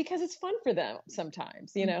 Okay. Because it's fun for them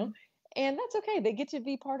sometimes, and that's okay. They get to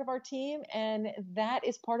be part of our team and that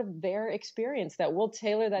is part of their experience that we'll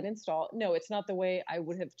tailor that install. No, it's not the way I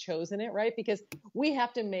would have chosen it, right? Because we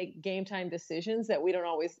have to make game time decisions that we don't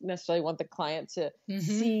always necessarily want the client to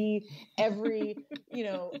see every,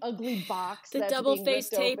 ugly box. The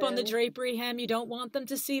double-faced tape open on the drapery hem. You don't want them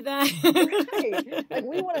to see that. Right. Like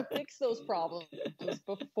we want to fix those problems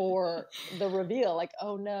before the reveal. Like,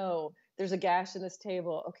 oh no, there's a gash in this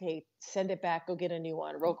table. Okay, send it back. Go get a new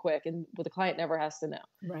one real quick. And the client never has to know.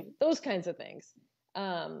 Right. Those kinds of things.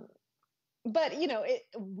 but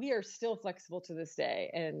we are still flexible to this day,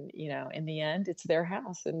 and in the end, it's their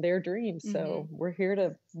house and their dreams, so we're here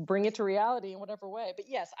to bring it to reality in whatever way. But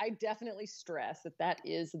yes, I definitely stress that that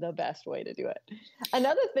is the best way to do it.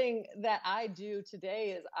 Another thing that I do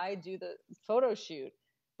today is I do the photo shoot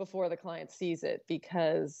before the client sees it,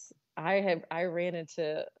 because I ran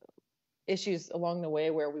into issues along the way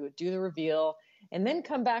where we would do the reveal and then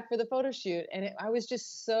come back for the photo shoot. And I was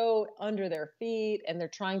just so under their feet, and they're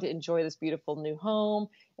trying to enjoy this beautiful new home.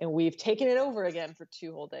 And we've taken it over again for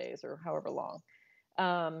 2 whole days or however long.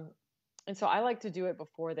 And so I like to do it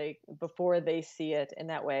before they see it. And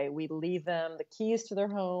that way we leave them the keys to their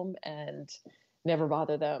home and never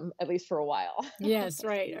bother them, at least for a while. Yes,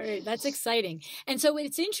 right. All right. That's exciting. And so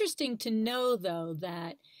it's interesting to know, though,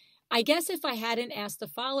 that I guess if I hadn't asked the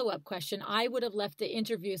follow-up question, I would have left the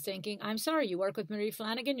interview thinking, I'm sorry, you work with Marie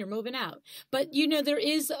Flanigan, you're moving out. But, there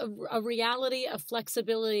is a reality of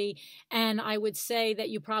flexibility. And I would say that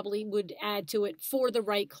you probably would add to it for the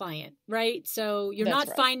right client, right? So you're That's not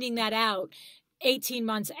right. finding that out 18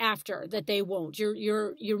 months after that they won't.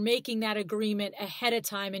 You're making that agreement ahead of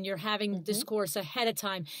time, and you're having discourse ahead of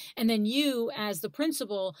time. And then you, as the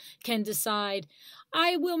principal, can decide,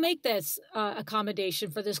 I will make this accommodation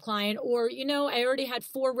for this client, or, I already had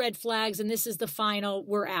 4 red flags and this is the final,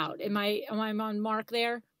 we're out. Am I on mark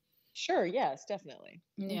there? Sure. Yes, definitely.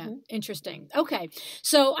 Yeah. Interesting. Okay.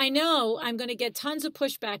 So I know I'm going to get tons of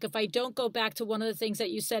pushback if I don't go back to one of the things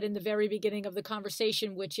that you said in the very beginning of the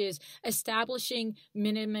conversation, which is establishing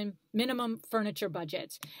minimum furniture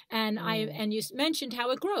budgets. And and you mentioned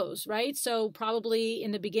how it grows, right? So probably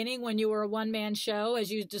in the beginning, when you were a one-man show,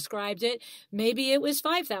 as you described it, maybe it was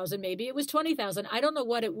 5,000, maybe it was 20,000. I don't know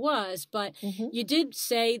what it was, but you did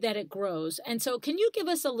say that it grows. And so can you give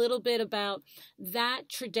us a little bit about that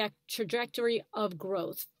trajectory of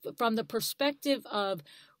growth from the perspective of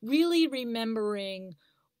really remembering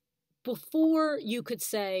before you could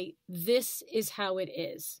say, this is how it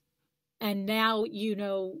is? And now,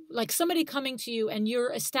 like somebody coming to you and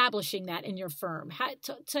you're establishing that in your firm.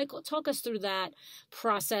 Talk us through that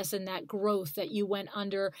process and that growth that you went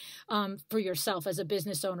under for yourself as a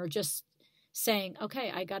business owner, just saying,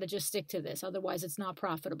 okay, I got to just stick to this. Otherwise, it's not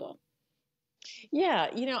profitable. Yeah.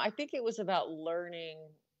 I think it was about learning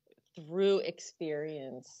through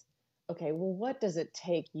experience. Okay, well, what does it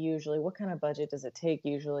take usually? What kind of budget does it take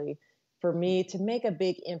usually for me to make a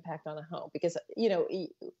big impact on a home? Because,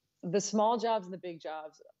 the small jobs and the big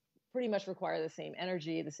jobs pretty much require the same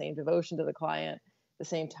energy, the same devotion to the client, the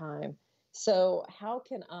same time. So how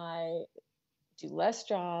can I do less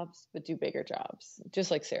jobs, but do bigger jobs?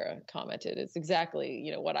 Just like Sarah commented, it's exactly,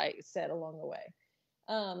 what I said along the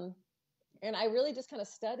way. And I really just kind of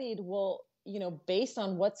studied, well, based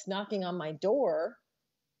on what's knocking on my door,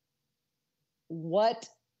 what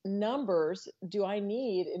numbers do I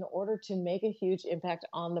need in order to make a huge impact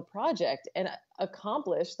on the project and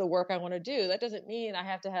accomplish the work I want to do? That doesn't mean I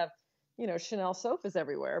have to have, Chanel sofas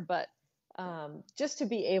everywhere, but just to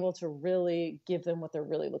be able to really give them what they're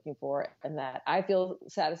really looking for, and that I feel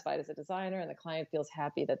satisfied as a designer and the client feels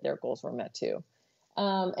happy that their goals were met too.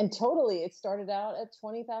 And totally, it started out at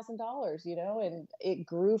 $20,000, and it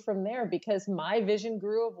grew from there because my vision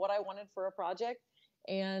grew of what I wanted for a project,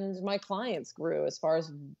 and my clients grew as far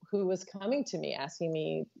as who was coming to me, asking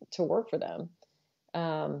me to work for them.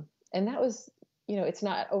 And that was, it's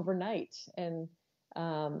not overnight. And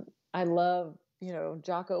I love,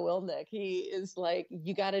 Jocko Willink. He is like,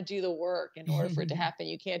 you got to do the work in order for it to happen.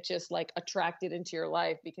 You can't just like attract it into your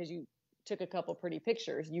life because you took a couple pretty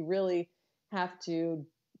pictures. You really have to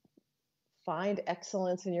find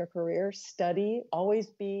excellence in your career, study, always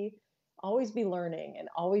be learning, and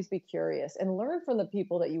always be curious, and learn from the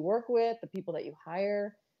people that you work with, the people that you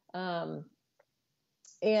hire. And,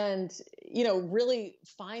 really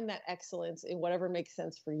find that excellence in whatever makes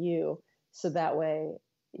sense for you. So that way,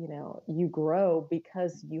 you grow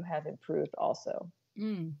because you have improved also.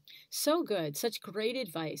 So good. Such great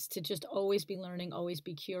advice to just always be learning, always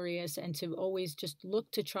be curious, and to always just look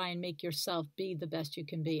to try and make yourself be the best you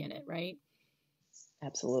can be in it, right?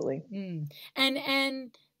 Absolutely.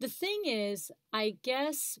 And the thing is, I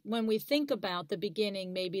guess when we think about the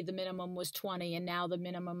beginning, maybe the minimum was 20 and now the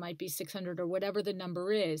minimum might be 600 or whatever the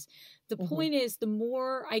number is. The point is, the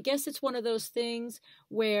more, I guess it's one of those things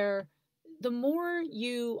where the more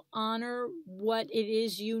you honor what it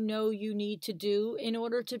is you need to do in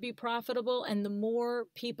order to be profitable, and the more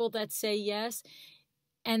people that say yes,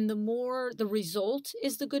 And the more the result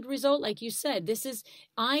is the good result, like you said,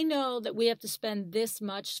 I know that we have to spend this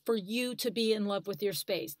much for you to be in love with your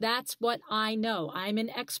space. That's what I know. I'm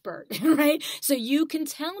an expert, right? So you can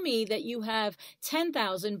tell me that you have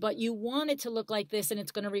 10,000, but you want it to look like this and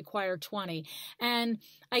it's going to require 20. And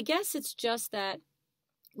I guess it's just that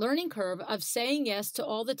learning curve of saying yes to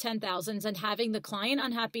all the 10,000s and having the client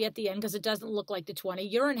unhappy at the end because it doesn't look like the 20.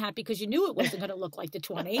 You're unhappy because you knew it wasn't going to look like the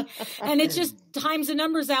 20. And it just times the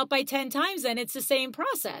numbers out by 10 times, and it's the same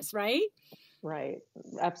process, right? Right.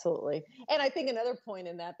 Absolutely. And I think another point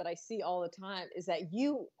in that I see all the time is that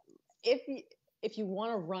if you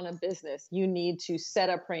want to run a business, you need to set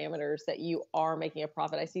up parameters that you are making a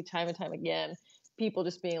profit. I see time and time again people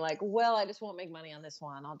just being like, well, I just won't make money on this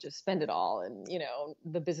one. I'll just spend it all. And,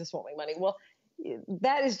 the business won't make money. Well,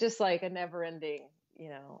 that is just like a never ending,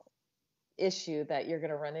 issue that you're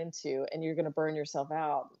going to run into, and you're going to burn yourself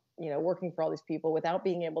out, working for all these people without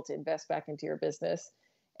being able to invest back into your business.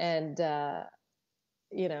 And, I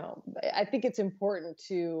think it's important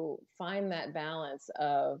to find that balance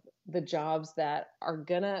of the jobs that are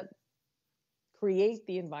going to create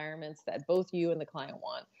the environments that both you and the client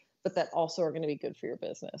want, but that also are going to be good for your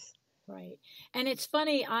business. Right. And it's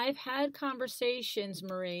funny, I've had conversations,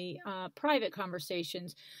 Marie, private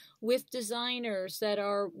conversations with designers that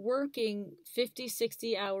are working 50,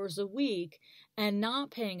 60 hours a week and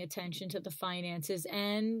not paying attention to the finances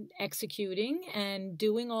and executing and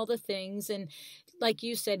doing all the things. And like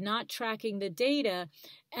you said, not tracking the data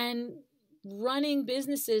and running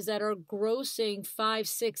businesses that are grossing $500,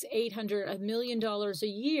 $600, $800, $1 million a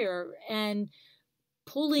year and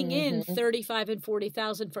pulling in 35 and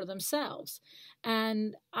 40,000 for themselves.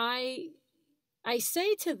 And I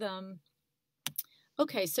say to them,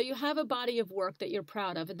 okay, so you have a body of work that you're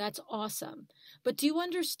proud of, and that's awesome. But do you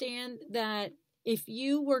understand that if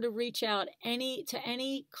you were to reach out to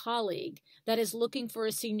any colleague that is looking for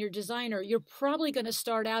a senior designer, you're probably going to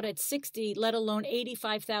start out at 60, let alone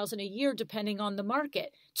 85,000 a year, depending on the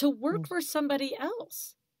market, to work for somebody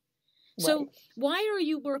else. Right. So why are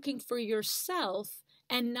you working for yourself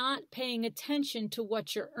and not paying attention to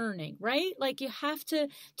what you're earning, right? Like you have to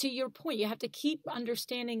your point, you have to keep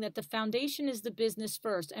understanding that the foundation is the business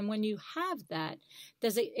first. And when you have that,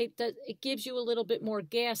 it gives you a little bit more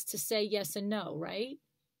gas to say yes and no, right?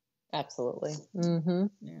 Absolutely. Mm-hmm.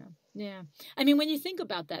 Yeah. Yeah. I mean, when you think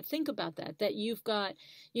about that, that you've got,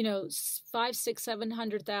 5, 6,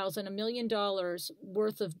 700,000, $1 million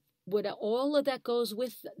worth of what all of that goes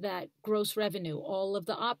with that gross revenue, all of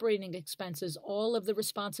the operating expenses, all of the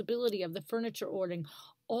responsibility of the furniture ordering,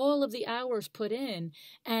 all of the hours put in,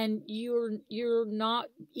 and you're not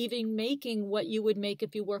even making what you would make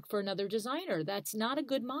if you work for another designer. That's not a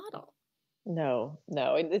good model. No,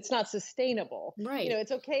 it's not sustainable. Right.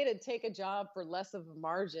 It's okay to take a job for less of a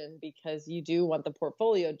margin because you do want the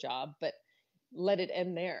portfolio job, but let it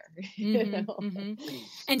end there.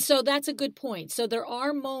 And so that's a good point. So there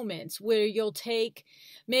are moments where you'll take,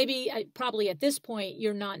 probably at this point,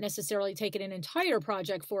 you're not necessarily taking an entire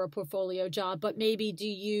project for a portfolio job, but maybe do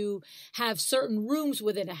you have certain rooms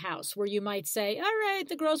within a house where you might say, all right,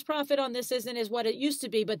 the gross profit on this isn't as what it used to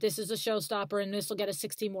be, but this is a showstopper and this will get us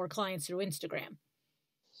 60 more clients through Instagram.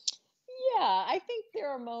 Yeah, I think there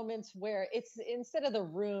are moments where it's instead of the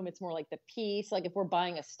room, it's more like the piece. Like if we're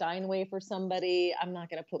buying a Steinway for somebody, I'm not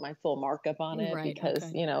going to put my full markup on it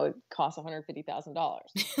because, it costs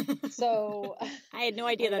 $150,000. So I had no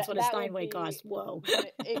idea that's what a Steinway costs. Whoa.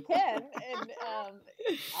 It can. And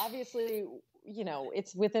obviously,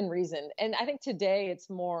 it's within reason. And I think today it's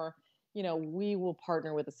more, we will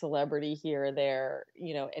partner with a celebrity here or there,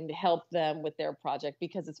 and help them with their project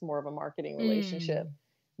because it's more of a marketing relationship.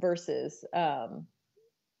 Versus kind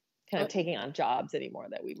of taking on jobs anymore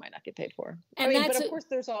that we might not get paid for. And but of course,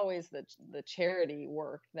 there's always the charity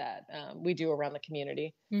work that we do around the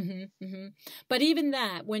community. But even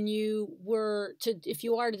that, when if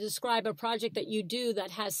you are to describe a project that you do that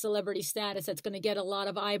has celebrity status, that's going to get a lot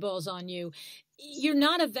of eyeballs on you, you're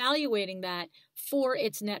not evaluating that for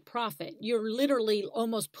its net profit. You're literally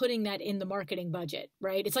almost putting that in the marketing budget,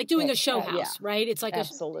 right? It's like doing a show house, right? It's like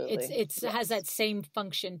absolutely, it has that same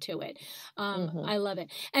function to it. I love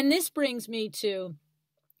it. And this brings me to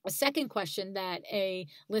a second question that a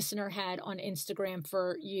listener had on Instagram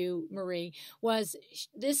for you, Marie, was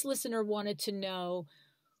this listener wanted to know,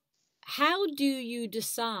 how do you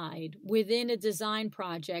decide within a design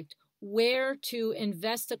project where to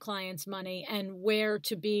invest a client's money and where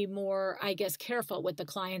to be more, I guess, careful with the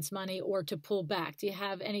client's money or to pull back? Do you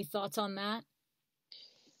have any thoughts on that?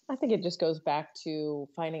 I think it just goes back to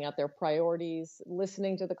finding out their priorities,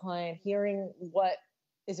 listening to the client, hearing what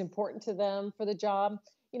is important to them for the job.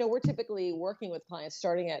 We're typically working with clients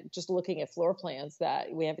starting at just looking at floor plans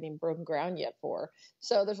that we haven't even broken ground yet for.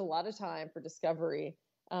 So there's a lot of time for discovery,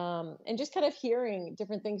 and just kind of hearing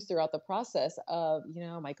different things throughout the process of,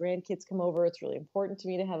 my grandkids come over. It's really important to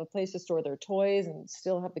me to have a place to store their toys and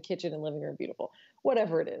still have the kitchen and living room beautiful,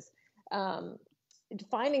 whatever it is.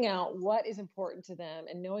 Finding out what is important to them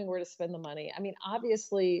and knowing where to spend the money. I mean,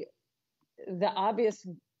 obviously, the obvious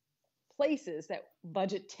places that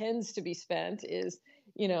budget tends to be spent is,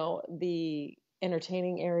 the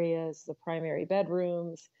entertaining areas, the primary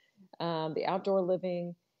bedrooms, the outdoor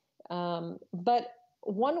living. But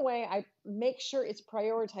one way I make sure it's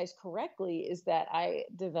prioritized correctly is that I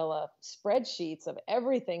develop spreadsheets of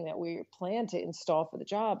everything that we plan to install for the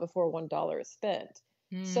job before $1 is spent.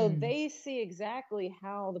 So they see exactly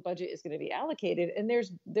how the budget is going to be allocated. And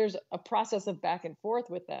there's a process of back and forth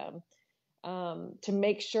with them, to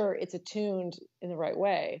make sure it's attuned in the right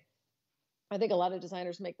way. I think a lot of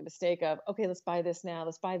designers make the mistake of, okay, let's buy this now,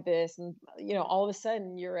 let's buy this. And, all of a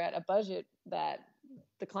sudden you're at a budget that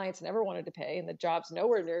the clients never wanted to pay and the job's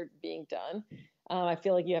nowhere near being done. I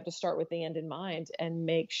feel like you have to start with the end in mind and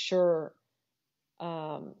make sure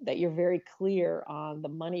that you're very clear on the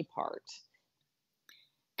money part.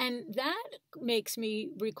 And that makes me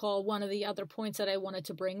recall one of the other points that I wanted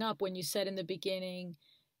to bring up when you said in the beginning,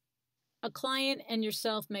 a client and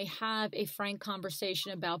yourself may have a frank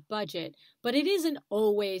conversation about budget, but it isn't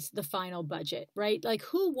always the final budget, right? Like,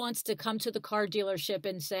 who wants to come to the car dealership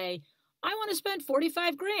and say, I want to spend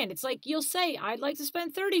 45 grand. It's like, you'll say, I'd like to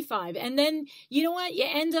spend 35. And then, you know what? You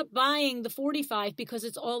end up buying the 45 because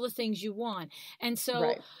it's all the things you want. And so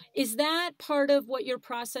Right. Is that part of what your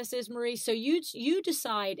process is, Marie? So you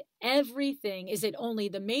decide everything. Is it only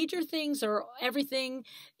the major things or everything?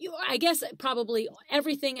 I guess probably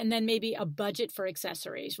everything, and then maybe a budget for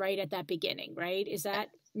accessories, right? At that beginning, right? Is that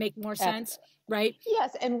make more sense? Right?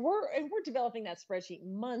 Yes, and we're developing that spreadsheet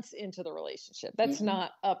months into the relationship. That's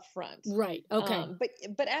not upfront. Right. Okay.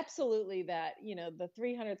 But absolutely that, the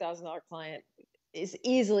 $300,000 client is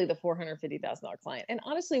easily the $450,000 client. And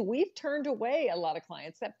honestly, we've turned away a lot of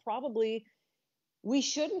clients that probably we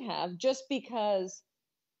shouldn't have, just because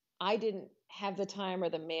I didn't have the time or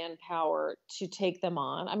the manpower to take them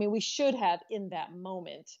on. I mean, we should have in that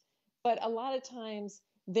moment, but a lot of times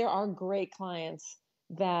there are great clients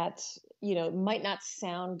that, might not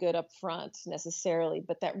sound good up front necessarily,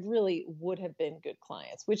 but that really would have been good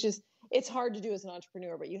clients, it's hard to do as an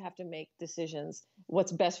entrepreneur, but you have to make decisions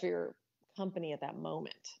what's best for your company at that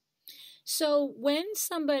moment. So when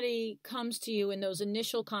somebody comes to you in those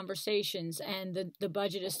initial conversations and the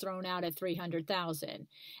budget is thrown out at 300,000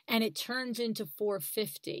 and it turns into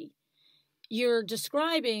 450, you're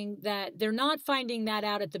describing that they're not finding that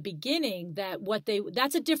out at the beginning,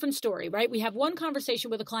 that's a different story, right? We have one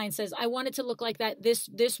conversation where the client says, I want it to look like that,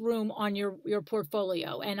 this room on your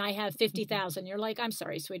portfolio, and I have 50,000. You're like, I'm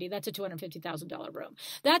sorry, sweetie, that's a $250,000 room.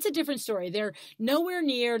 That's a different story. They're nowhere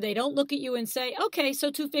near, they don't look at you and say, okay,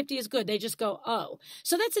 so 250 is good. They just go, oh.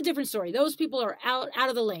 So that's a different story. Those people are out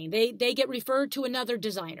of the lane. They get referred to another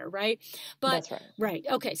designer, right? That's right. Right.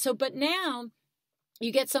 Okay. So, but now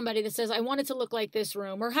you get somebody that says, I want it to look like this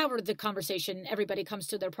room, or however the conversation, everybody comes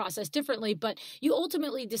to their process differently, but you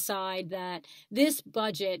ultimately decide that this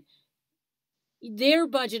budget, their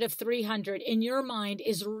budget of 300 in your mind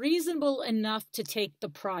is reasonable enough to take the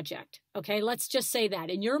project. Okay. Let's just say that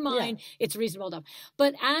in your mind, It's reasonable enough.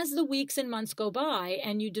 But as the weeks and months go by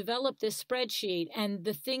and you develop this spreadsheet and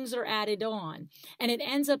the things are added on and it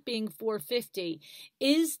ends up being 450,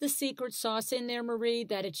 is the secret sauce in there, Marie,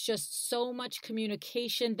 that it's just so much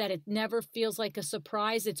communication that it never feels like a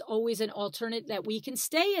surprise? It's always an alternate that we can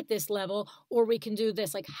stay at this level or we can do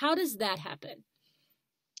this. Like, how does that happen?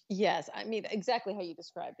 Yes, I mean, exactly how you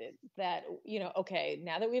described it, that, okay,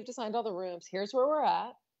 now that we've designed all the rooms, here's where we're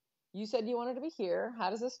at. You said you wanted to be here. How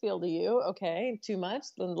does this feel to you? Okay, too much?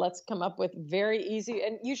 Then let's come up with very easy,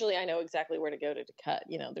 and usually I know exactly where to go to cut.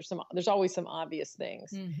 There's always some obvious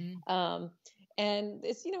things. Mm-hmm. And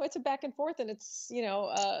it's a back and forth, and it's,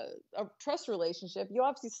 a trust relationship.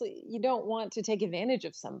 You don't want to take advantage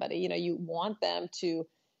of somebody. You want them to,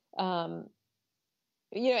 and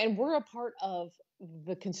we're a part of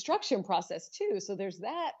the construction process too. So there's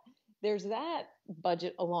that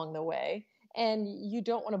budget along the way, and you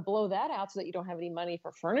don't want to blow that out so that you don't have any money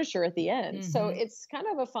for furniture at the end. Mm-hmm. So it's kind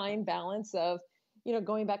of a fine balance of,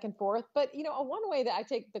 going back and forth. But, one way that I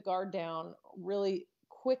take the guard down really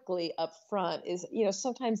quickly up front is,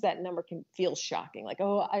 sometimes that number can feel shocking. Like,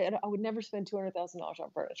 oh, I would never spend $200,000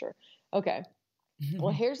 on furniture. Okay.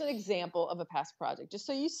 Well, here's an example of a past project, just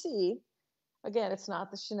so you see again, it's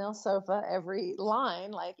not the Chanel sofa every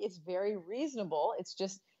line. Like, it's very reasonable. It's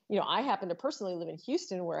just, I happen to personally live in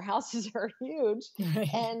Houston where houses are huge,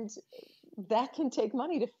 Right. and that can take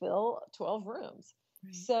money to fill 12 rooms.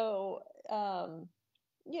 Right. So,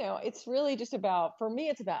 it's really just about, for me,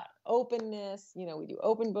 it's about openness. We do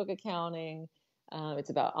open book accounting. It's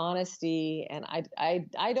about honesty. And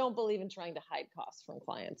I don't believe in trying to hide costs from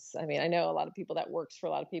clients. I mean, I know a lot of people that works for a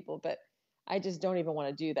lot of people, but I just don't even want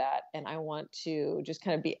to do that. And I want to just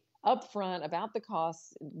kind of be upfront about the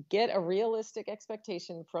costs, get a realistic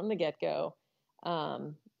expectation from the get-go.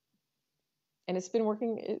 And it's been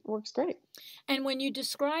working. It works great. And when you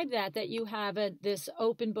describe that you have this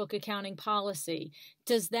open book accounting policy,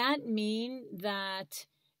 does that mean that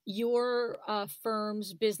your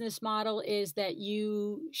firm's business model is that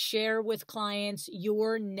you share with clients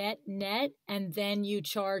your net, and then you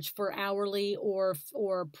charge for hourly or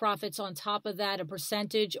profits on top of that, a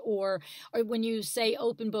percentage, or when you say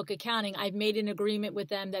open book accounting, I've made an agreement with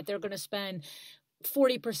them that they're going to spend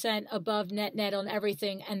 40% above net on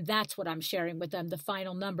everything, and that's what I'm sharing with them, the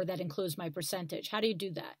final number that includes my percentage. How do you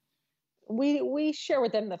do that? We share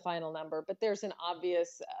with them the final number, but there's an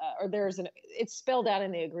obvious, it's spelled out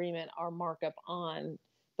in the agreement, our markup on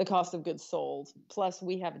the cost of goods sold, plus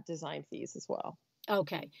we have design fees as well.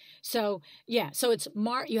 Okay. So yeah, so it's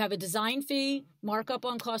you have a design fee, markup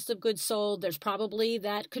on cost of goods sold. There's probably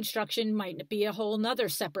that construction might be a whole nother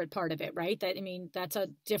separate part of it, right? That's a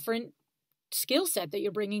different skill set that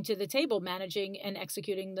you're bringing to the table, managing and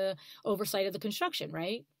executing the oversight of the construction,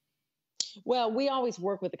 right? Well, we always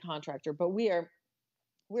work with the contractor, but we're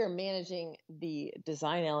managing the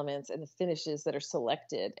design elements and the finishes that are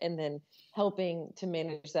selected, and then helping to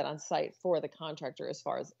manage that on site for the contractor as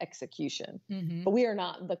far as execution. Mm-hmm. But we are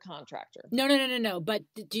not the contractor. No. But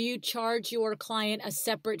do you charge your client a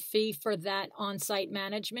separate fee for that on-site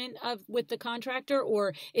management with the contractor,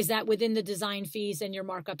 or is that within the design fees and your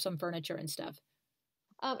markups on furniture and stuff?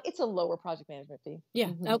 It's a lower project management fee. Yeah.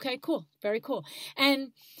 Mm-hmm. Okay, cool. Very cool.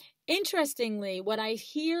 And interestingly, what I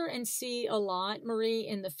hear and see a lot, Marie,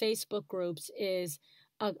 in the Facebook groups is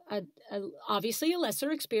obviously a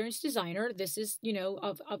lesser experienced designer. This is,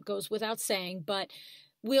 goes without saying, but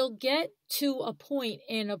we'll get to a point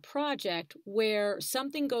in a project where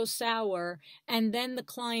something goes sour, and then the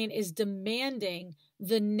client is demanding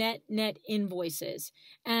the net invoices.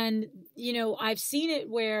 And, I've seen it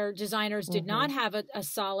where designers did not have a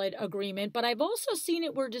solid agreement, but I've also seen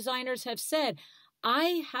it where designers have said,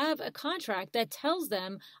 I have a contract that tells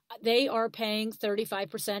them they are paying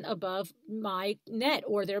 35% above my net,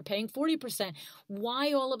 or they're paying 40%.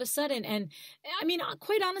 Why all of a sudden? And I mean,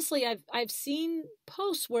 quite honestly, I've seen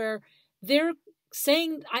posts where they're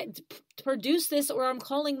saying, I produce this, or I'm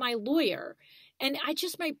calling my lawyer. And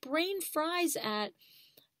my brain fries at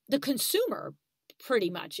the consumer.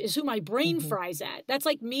 Pretty much is who my brain fries at. That's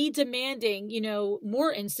like me demanding,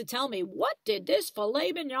 Morton's to tell me, what did this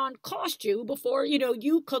filet mignon cost you before,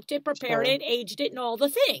 you cooked it, prepared it, aged it, and all the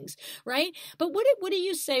things, right? But what do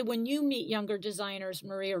you say when you meet younger designers,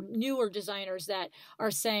 Marie, or newer designers that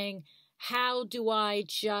are saying, how do I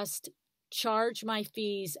just charge my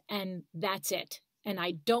fees and that's it, and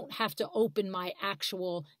I don't have to open my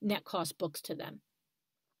actual net cost books to them?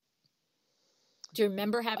 Do you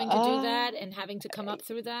remember having to do that and having to come up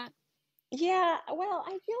through that? Yeah, well, I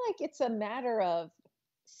feel like it's a matter of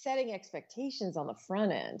setting expectations on the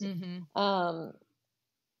front end. Mm-hmm.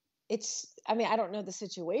 I don't know the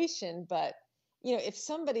situation, but, if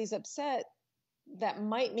somebody's upset, that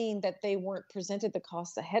might mean that they weren't presented the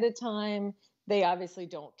costs ahead of time. They obviously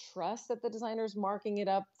don't trust that the designer's marking it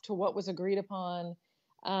up to what was agreed upon.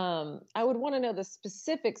 I would want to know the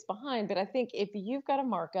specifics behind, but I think if you've got a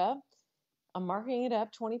markup, I'm marking it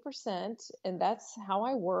up 20%, and that's how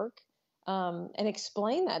I work, and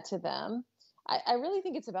explain that to them. I really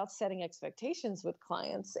think it's about setting expectations with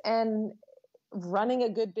clients and running a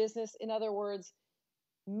good business. In other words,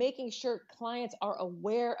 making sure clients are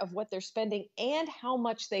aware of what they're spending and how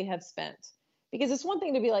much they have spent. Because it's one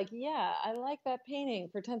thing to be like, yeah, I like that painting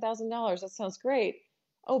for $10,000. That sounds great.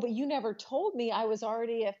 Oh, but you never told me I was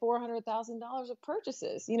already at $400,000 of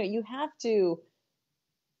purchases. You have to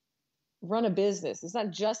run a business. It's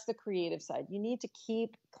not just the creative side. You need to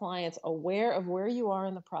keep clients aware of where you are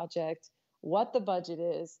in the project, what the budget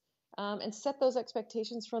is, and set those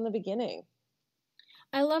expectations from the beginning.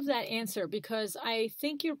 I love that answer, because I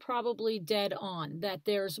think you're probably dead on that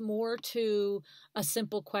there's more to a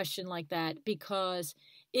simple question like that, because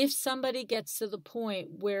if somebody gets to the point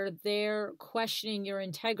where they're questioning your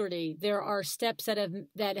integrity, there are steps that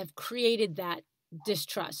have created that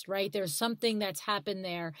distrust, right? There's something that's happened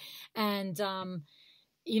there. And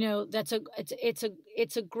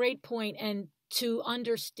it's a great point. And to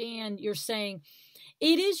understand, you're saying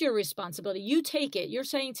it is your responsibility. You take it. You're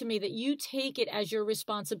saying to me that you take it as your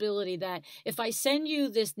responsibility, that if I send you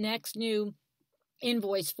this next new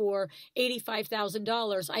invoice for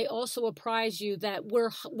 $85,000, I also apprise you that we're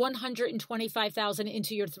 $125,000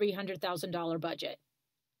 into your $300,000 budget.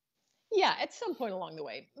 Yeah, at some point along the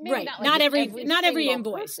way. Maybe right. Not every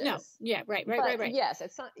invoice. Purchase, no. Yeah, right. Yes,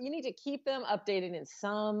 you need to keep them updated in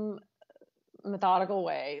some methodical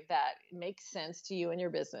way that makes sense to you and your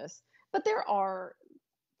business. But there are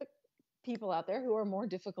people out there who are more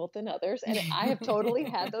difficult than others, and I have totally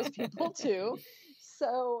had those people too.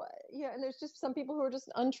 So, and there's just some people who are just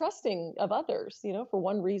untrusting of others, for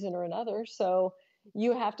one reason or another. So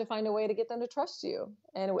you have to find a way to get them to trust you.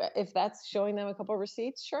 And if that's showing them a couple of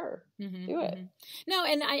receipts, sure, do it. No,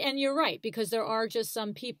 and you're right, because there are just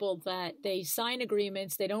some people that they sign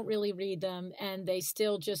agreements, they don't really read them, and they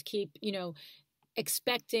still just keep,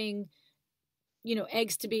 expecting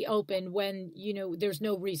eggs to be open when, there's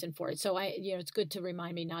no reason for it. So it's good to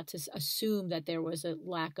remind me not to assume that there was a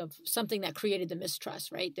lack of something that created the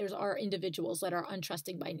mistrust, right? There are individuals that are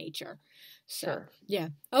untrusting by nature. So, sure. Yeah.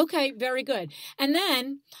 Okay. Very good. And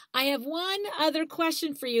then I have one other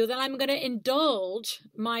question for you that I'm going to indulge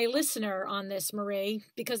my listener on this, Marie,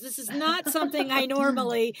 because this is not something I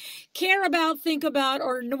normally care about, think about,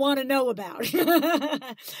 or want to know about.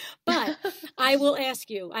 But I will ask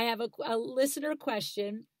you, I have a listener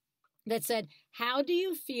question that said, how do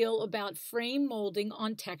you feel about frame molding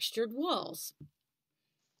on textured walls?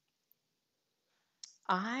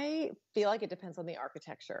 I feel like it depends on the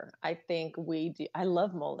architecture. I think I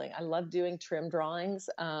love molding. I love doing trim drawings,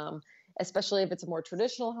 especially if it's a more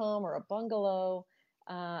traditional home or a bungalow.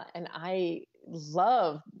 And I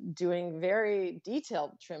love doing very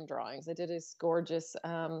detailed trim drawings. I did this gorgeous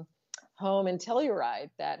home in Telluride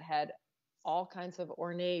that had all kinds of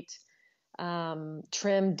ornate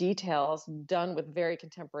trim details done with very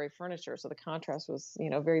contemporary furniture. So the contrast was,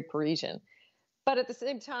 very Parisian. But at the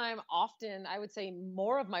same time, often I would say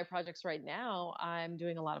more of my projects right now, I'm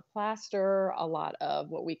doing a lot of plaster, a lot of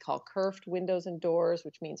what we call curved windows and doors,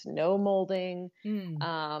 which means no molding.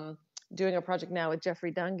 Doing a project now with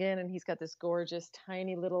Jeffrey Dungan, and he's got this gorgeous,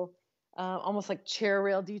 tiny little, almost like chair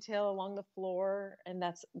rail detail along the floor. And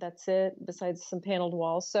that's it, besides some paneled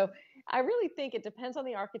walls. So I really think it depends on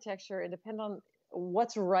the architecture. It depends on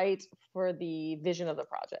what's right for the vision of the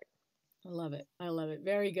project. I love it. I love it.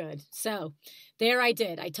 Very good. So there I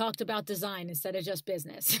did. I talked about design instead of just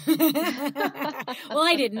business. Well,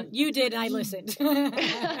 I didn't. You did. I listened.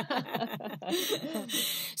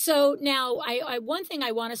 So now one thing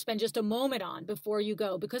I want to spend just a moment on before you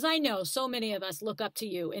go, because I know so many of us look up to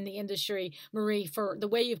you in the industry, Marie, for the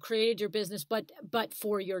way you've created your business, but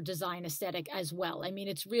for your design aesthetic as well. I mean,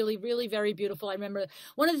 it's really, really very beautiful. I remember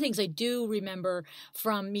one of the things I do remember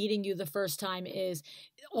from meeting you the first time is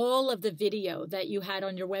all of the video that you had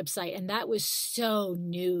on your website. And that was so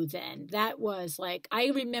new then. That was like, I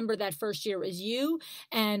remember that first year as you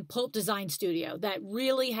and Pulp Design Studio that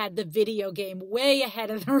really had the video game way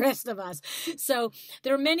ahead of the rest of us. So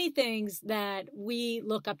there are many things that we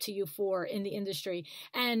look up to you for in the industry.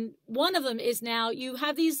 And one of them is now you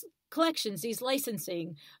have these collections, these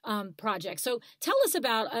licensing projects. So tell us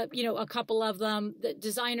about, a couple of them, the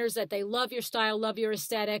designers that they love your style, love your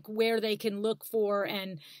aesthetic, where they can look for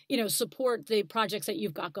and, support the projects that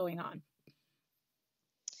you've got going on.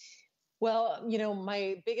 Well,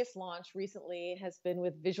 my biggest launch recently has been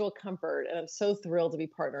with Visual Comfort, and I'm so thrilled to be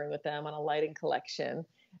partnering with them on a lighting collection.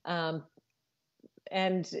 And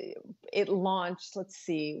it launched,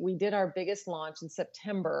 we did our biggest launch in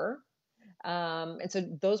September. And so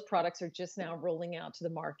those products are just now rolling out to the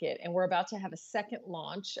market, and we're about to have a second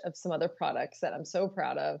launch of some other products that I'm so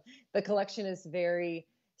proud of. The collection is very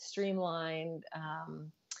streamlined,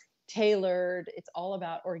 tailored. It's all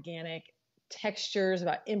about organic textures,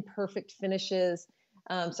 about imperfect finishes.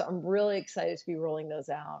 So I'm really excited to be rolling those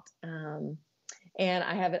out. And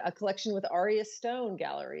I have a collection with Aria Stone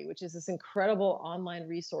Gallery, which is this incredible online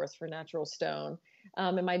resource for natural stone.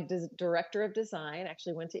 And my director of design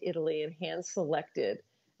actually went to Italy and hand selected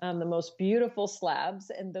the most beautiful slabs.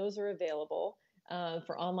 And those are available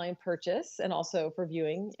for online purchase and also for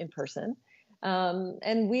viewing in person.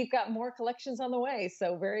 And we've got more collections on the way.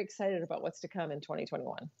 So very excited about what's to come in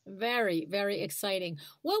 2021. Very, very exciting.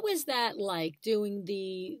 What was that like doing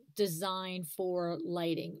the design for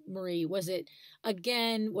lighting, Marie?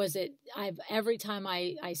 Every time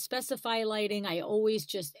I specify lighting, I always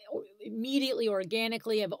immediately,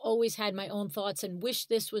 organically, have always had my own thoughts and wish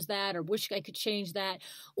this was that, or wish I could change that?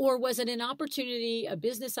 Or was it an opportunity, a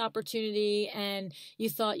business opportunity, and you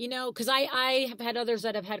thought, because I have had others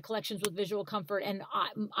that have had collections with Visual Comfort, and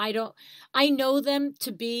I know them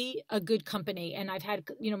to be a good company, and I've had,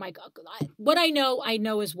 what I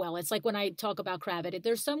know as well. It's like when I talk about Cravat,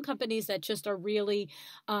 there's some companies that just are really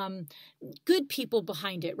good people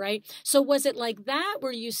behind it, right? So was it like that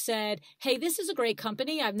where you said, hey, this is a great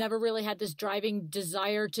company. I've never really had this driving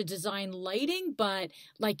desire to design lighting, but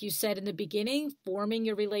like you said in the beginning, forming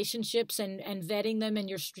your relationships and vetting them and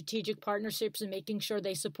your strategic partnerships and making sure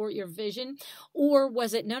they support your vision? Or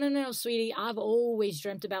was it, no, sweetie, I've always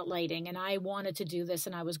dreamt about lighting and I wanted to do this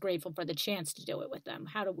and I was grateful for the chance to do it with them?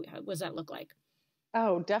 How does that look like?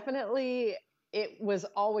 Oh, definitely. It was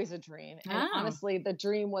always a dream. And Oh. honestly, the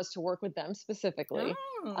dream was to work with them specifically.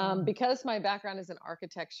 Oh. Because my background is in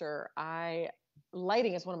architecture,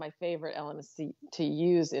 lighting is one of my favorite elements to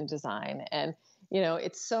use in design. And,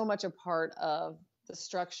 it's so much a part of the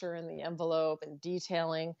structure and the envelope and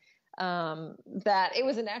detailing that it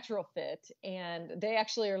was a natural fit. And they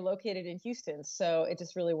actually are located in Houston. So it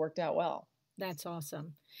just really worked out well. That's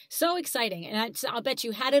awesome. So exciting. And I'll bet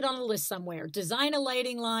you had it on a list somewhere. Design a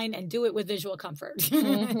lighting line and do it with Visual Comfort.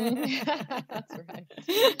 Mm-hmm. That's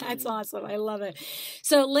right. That's awesome. I love it.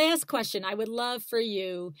 So last question. I would love for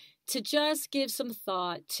you to just give some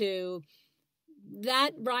thought to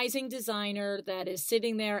that rising designer that is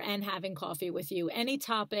sitting there and having coffee with you. Any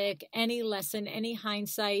topic, any lesson, any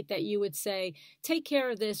hindsight that you would say, take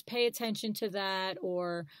care of this, pay attention to that,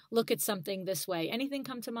 or look at something this way. Anything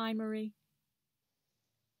come to mind, Marie?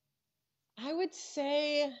 I would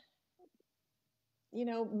say,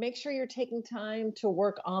 make sure you're taking time to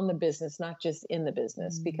work on the business, not just in the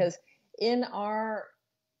business, because in our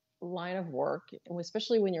line of work, and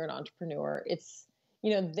especially when you're an entrepreneur, it's,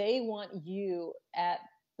 they want you at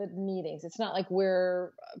the meetings. It's not like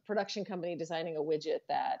we're a production company designing a widget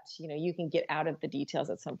that, you can get out of the details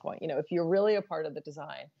at some point. If you're really a part of the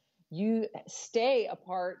design, you stay a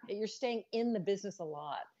part, you're staying in the business a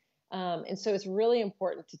lot. And so it's really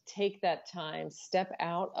important to take that time, step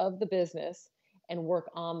out of the business and work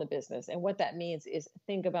on the business. And what that means is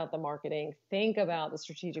think about the marketing, think about the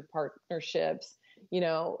strategic partnerships,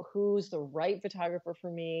 who's the right photographer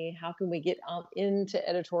for me? How can we get into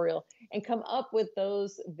editorial and come up with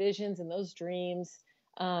those visions and those dreams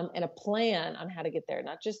and a plan on how to get there?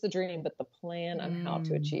 Not just the dream, but the plan on how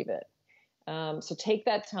to achieve it. So take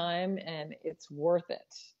that time and it's worth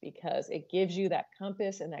it because it gives you that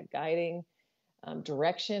compass and that guiding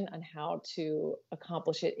direction on how to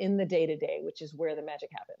accomplish it in the day-to-day, which is where the magic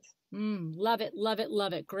happens. Love it, love it,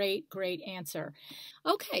 love it. Great, great answer.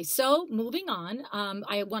 Okay, so moving on,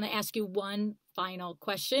 I want to ask you one final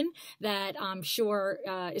question that I'm sure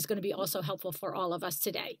is going to be also helpful for all of us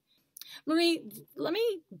today. Marie, let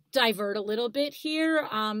me divert a little bit here.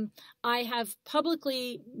 I have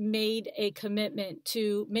publicly made a commitment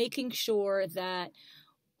to making sure that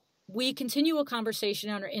we continue a conversation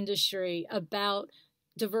on our industry about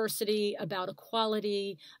diversity, about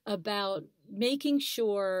equality, about making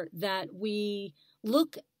sure that we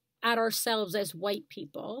look at ourselves as white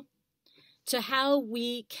people to how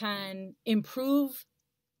we can improve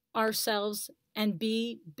ourselves and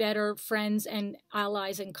be better friends and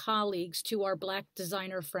allies and colleagues to our Black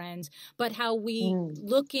designer friends, but how we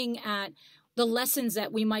looking at the lessons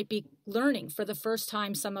that we might be learning for the first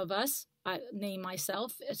time. Some of us, I name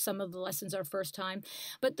myself, some of the lessons are first time.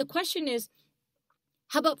 But the question is,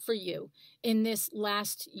 how about for you in this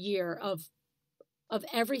last year of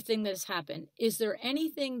everything that has happened? Is there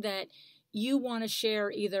anything that you want to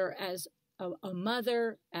share either as a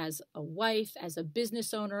mother, as a wife, as a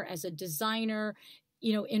business owner, as a designer,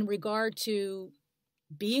 in regard to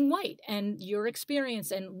being white and your experience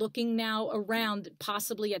and looking now around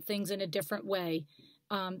possibly at things in a different way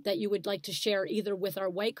that you would like to share either with our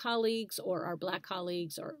white colleagues or our Black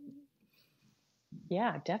colleagues? Or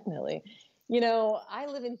Yeah, definitely. I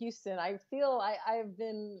live in Houston. I feel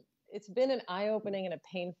it's been an eye-opening and a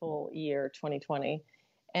painful year, 2020.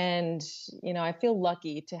 And, I feel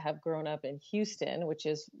lucky to have grown up in Houston, which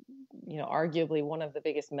is, arguably one of the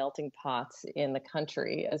biggest melting pots in the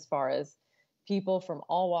country as far as people from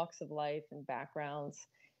all walks of life and backgrounds.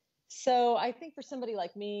 So I think for somebody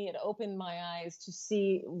like me, it opened my eyes to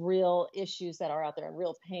see real issues that are out there and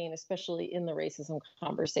real pain, especially in the racism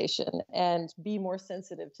conversation, and be more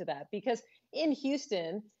sensitive to that. Because in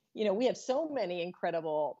Houston, we have so many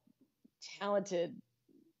incredible, talented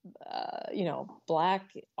Black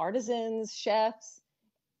artisans, chefs,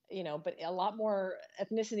 but a lot more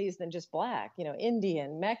ethnicities than just Black,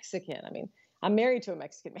 Indian, Mexican. I mean, I'm married to a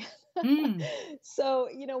Mexican man. Mm. So,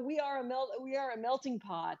 we are a melting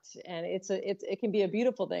pot, and it can be a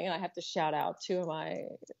beautiful thing. And I have to shout out two of my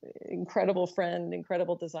incredible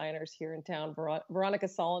designers here in town, Veronica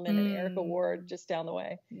Solomon and Erica Ward, just down the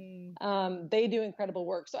way. They do incredible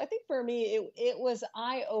work. So I think for me, it was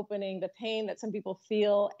eye-opening, the pain that some people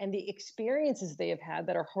feel and the experiences they have had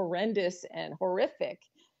that are horrendous and horrific.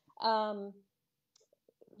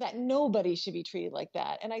 That nobody should be treated like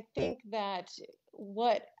that. And I think that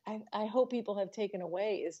what I hope people have taken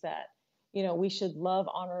away is that, we should love,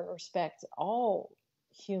 honor, and respect all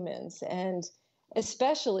humans, and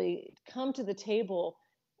especially come to the table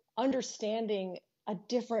understanding a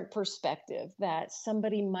different perspective, that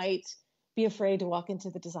somebody might be afraid to walk into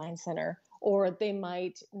the design center, or they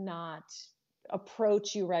might not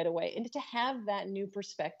approach you right away. And to have that new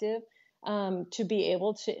perspective, to be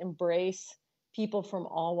able to embrace people from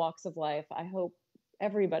all walks of life, I hope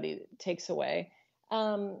everybody takes away.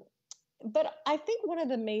 But I think one of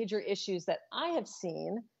the major issues that I have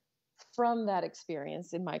seen from that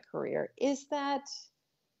experience in my career is that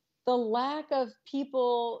the lack of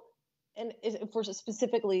people, and if we're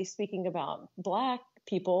specifically speaking about Black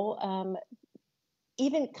people,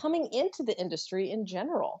 even coming into the industry in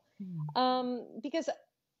general, because,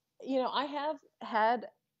 I have had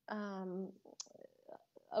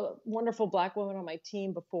a wonderful Black woman on my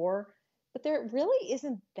team before, but there really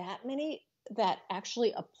isn't that many that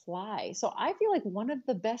actually apply. So I feel like one of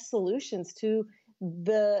the best solutions to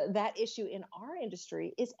that issue in our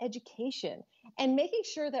industry is education, and making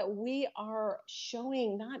sure that we are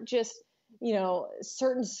showing not just,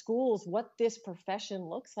 certain schools what this profession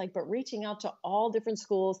looks like, but reaching out to all different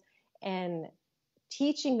schools and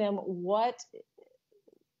teaching them what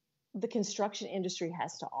the construction industry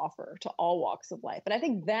has to offer to all walks of life. And I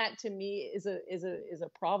think that, to me, is a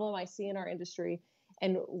problem I see in our industry,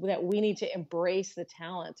 and that we need to embrace the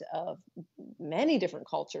talent of many different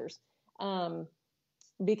cultures,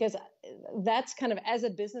 because that's kind of, as a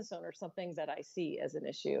business owner, something that I see as an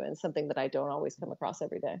issue, and something that I don't always come across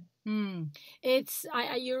every day.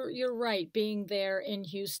 You're right. Being there in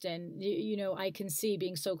Houston, I can see,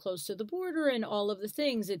 being so close to the border and all of the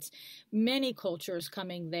things. It's many cultures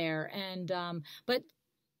coming there, and but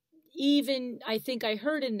even, I think I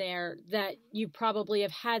heard in there that you probably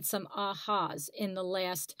have had some ahas in the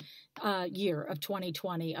last year of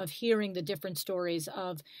 2020, of hearing the different stories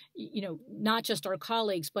of, not just our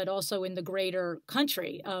colleagues, but also in the greater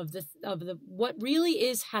country, of the what really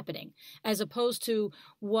is happening, as opposed to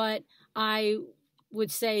what I would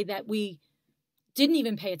say that we didn't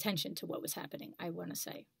even pay attention to what was happening, I want to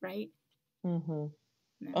say, right? Mm-hmm.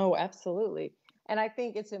 Yeah. Oh, absolutely. And I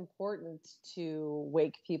think it's important to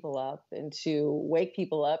wake people up, and to wake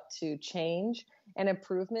people up to change and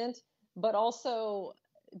improvement, but also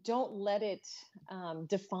don't let it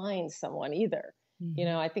define someone either.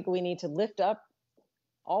 Mm-hmm. I think we need to lift up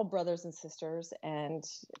all brothers and sisters, and,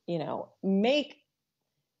 make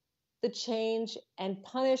the change and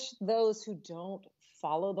punish those who don't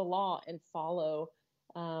follow the law and follow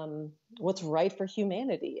what's right for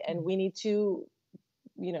humanity. And we need to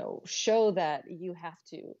show that you have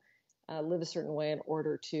to live a certain way in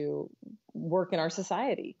order to work in our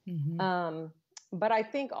society. Mm-hmm. But I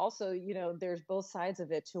think also, there's both sides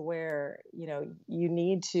of it, to where, you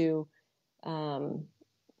need to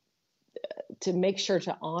make sure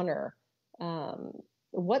to honor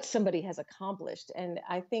what somebody has accomplished. And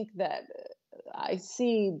I think that I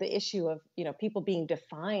see the issue of, people being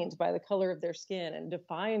defined by the color of their skin, and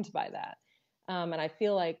defined by that. And I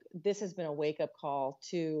feel like this has been a wake-up call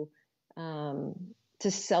to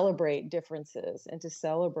celebrate differences, and to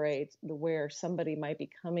celebrate where somebody might be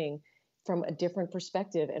coming from a different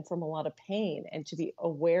perspective and from a lot of pain, and to be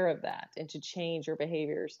aware of that, and to change your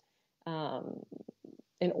behaviors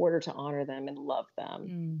in order to honor them and love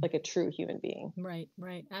them like a true human being. Right,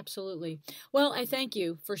 right. Absolutely. Well, I thank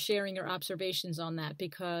you for sharing your observations on that,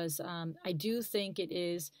 because I do think it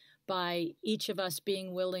is by each of us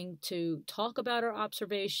being willing to talk about our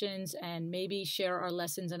observations and maybe share our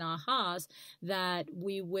lessons and ahas, that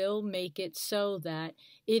we will make it so that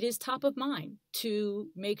it is top of mind to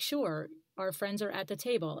make sure our friends are at the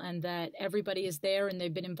table, and that everybody is there, and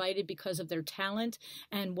they've been invited because of their talent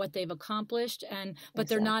and what they've accomplished, but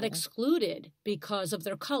they're not excluded because of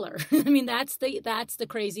their color. I mean, that's the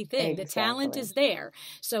crazy thing. Exactly. The talent is there.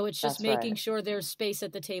 So it's just making right. sure there's space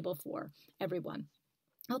at the table for everyone.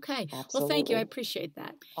 Okay. Absolutely. Well, thank you. I appreciate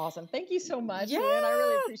that. Awesome. Thank you so much, Yeah. LuAnn. I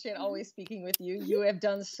really appreciate always speaking with you. You have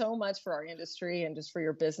done so much for our industry and just for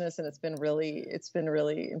your business, and it's been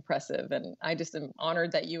really impressive. And I just am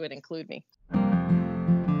honored that you would include me.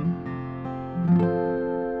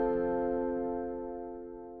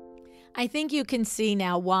 I think you can see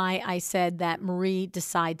now why I said that Marie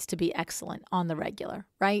decides to be excellent on the regular,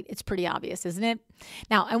 right? It's pretty obvious, isn't it?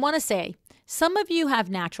 Now, I want to say some of you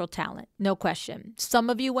have natural talent, no question. Some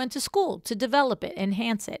of you went to school to develop it,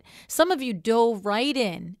 enhance it. Some of you dove right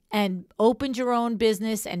in and opened your own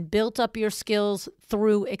business and built up your skills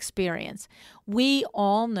through experience. We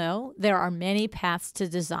all know there are many paths to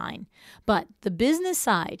design, but the business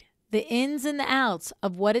side, the ins and the outs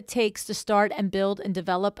of what it takes to start and build and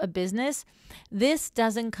develop a business, this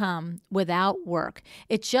doesn't come without work.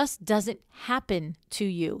 It just doesn't happen to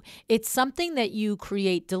you. It's something that you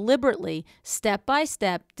create deliberately, step by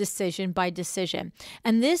step, decision by decision.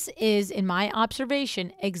 And this is, in my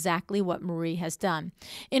observation, exactly what Marie has done.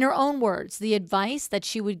 In her own words, the advice that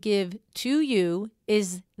she would give to you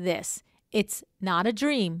is this: it's not a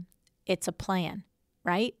dream, it's a plan,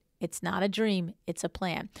 right? It's not a dream, it's a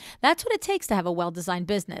plan. That's what it takes to have a well-designed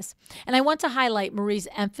business. And I want to highlight Marie's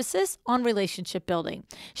emphasis on relationship building.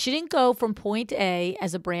 She didn't go from point A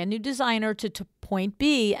as a brand new designer to point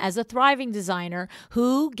B as a thriving designer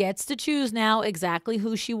who gets to choose now exactly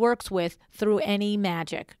who she works with through any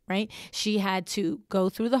magic, right? She had to go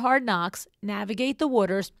through the hard knocks, navigate the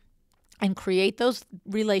waters, and create those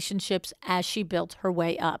relationships as she built her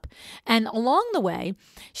way up. And along the way,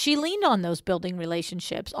 she leaned on those building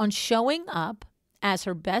relationships, on showing up as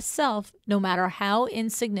her best self, no matter how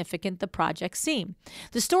insignificant the project seemed.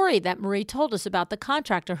 The story that Marie told us about the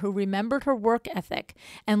contractor who remembered her work ethic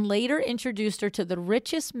and later introduced her to the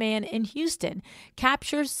richest man in Houston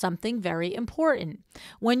captures something very important.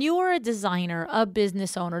 When you are a designer, a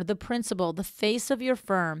business owner, the principal, the face of your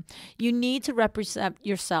firm, you need to represent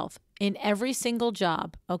yourself in every single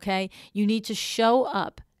job, okay? You need to show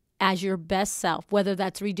up as your best self, whether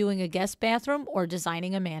that's redoing a guest bathroom or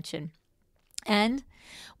designing a mansion. And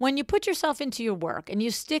when you put yourself into your work and you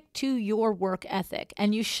stick to your work ethic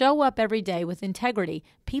and you show up every day with integrity,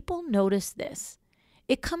 people notice this.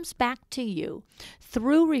 It comes back to you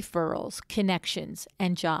through referrals, connections,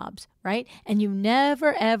 and jobs, right? And you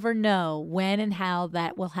never, ever know when and how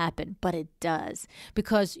that will happen, but it does,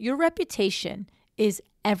 because your reputation is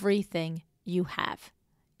everything you have.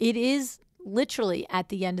 It is literally, at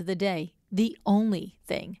the end of the day, the only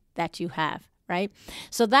thing that you have, right?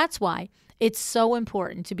 So that's why it's so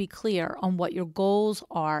important to be clear on what your goals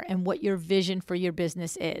are and what your vision for your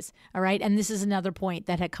business is, all right? And this is another point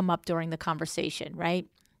that had come up during the conversation, right?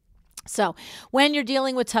 So when you're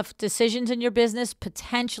dealing with tough decisions in your business,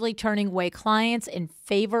 potentially turning away clients in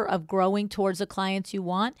favor of growing towards the clients you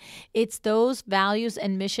want, it's those values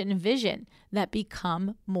and mission and vision that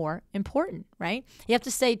become more important, right? You have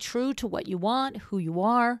to stay true to what you want, who you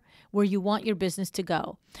are, where you want your business to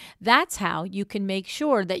go. That's how you can make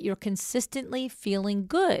sure that you're consistently feeling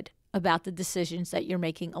good about the decisions that you're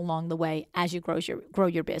making along the way as you grow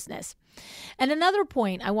your business. And another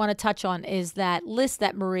point I want to touch on is that list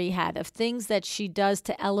that Marie had of things that she does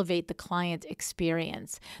to elevate the client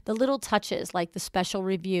experience. The little touches like the special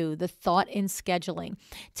review, the thought in scheduling,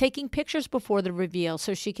 taking pictures before the reveal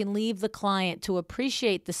so she can leave the client to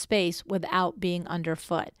appreciate the space without being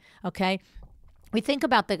underfoot, okay? We think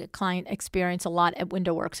about the client experience a lot at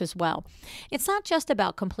WindowWorks as well. It's not just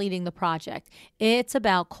about completing the project. It's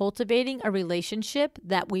about cultivating a relationship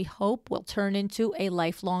that we hope will turn into a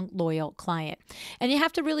lifelong loyal client. And you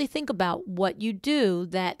have to really think about what you do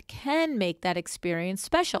that can make that experience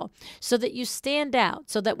special so that you stand out,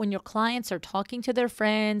 so that when your clients are talking to their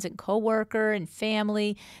friends and coworker and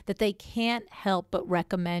family, that they can't help but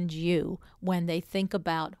recommend you when they think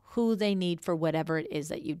about who they need for whatever it is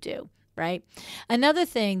that you do. Right? Another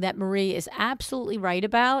thing that Marie is absolutely right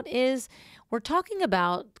about is we're talking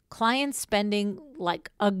about clients spending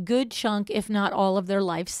like a good chunk, if not all of their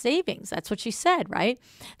life savings. That's what she said, right?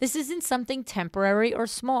 This isn't something temporary or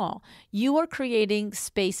small. You are creating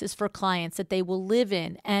spaces for clients that they will live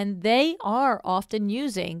in, and they are often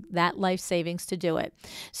using that life savings to do it.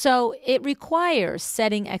 So it requires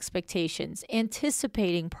setting expectations,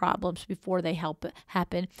 anticipating problems before they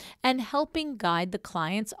happen, and helping guide the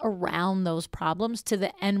clients around those problems to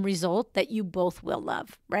the end result that you both will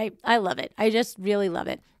love, right? I love it. I just really love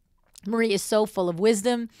it. Marie is so full of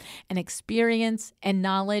wisdom and experience and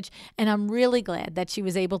knowledge, and I'm really glad that she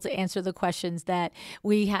was able to answer the questions that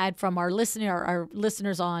we had from our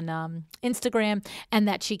listeners on Instagram, and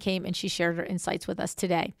that she came and she shared her insights with us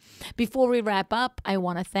today. Before we wrap up, I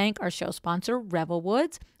want to thank our show sponsor, Revel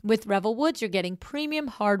Woods. With Revel Woods, you're getting premium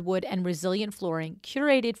hardwood and resilient flooring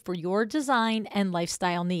curated for your design and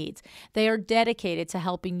lifestyle needs. They are dedicated to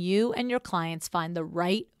helping you and your clients find the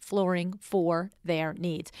right flooring for their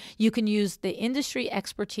needs. You You can use the industry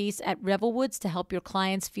expertise at Revelwoods to help your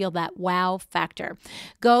clients feel that wow factor.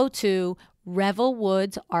 Go to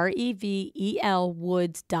Revelwoods, REVEL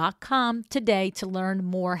Woods.com today to learn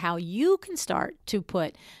more how you can start to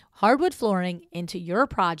put hardwood flooring into your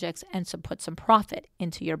projects and to put some profit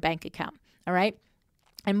into your bank account. All right.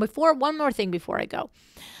 And one more thing before I go,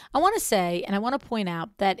 I want to say, and I want to point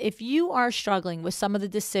out that if you are struggling with some of the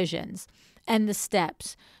decisions and the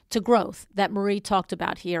steps to growth that Marie talked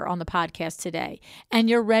about here on the podcast today, and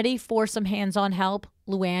you're ready for some hands-on help,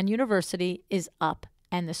 LuAnn University is up.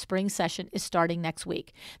 And the spring session is starting next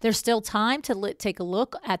week. There's still time to take a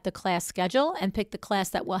look at the class schedule and pick the class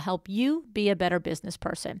that will help you be a better business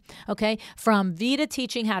person. Okay? From Vita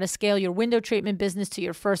teaching how to scale your window treatment business to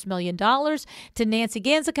your first $1 million, to Nancy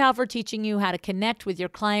Ganzakauffer teaching you how to connect with your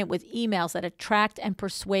client with emails that attract and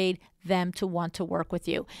persuade them to want to work with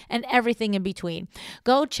you, and everything in between.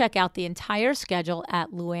 Go check out the entire schedule at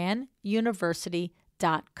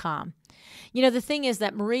LuAnnUniversity.com. You know, the thing is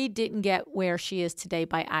that Marie didn't get where she is today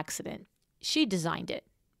by accident. She designed it.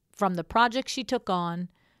 From the project she took on,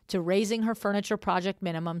 to raising her furniture project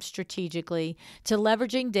minimum strategically, to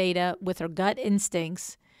leveraging data with her gut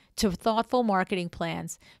instincts, to thoughtful marketing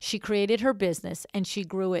plans, she created her business and she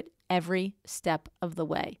grew it every step of the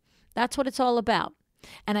way. That's what it's all about.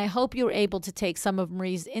 And I hope you're able to take some of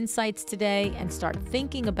Marie's insights today and start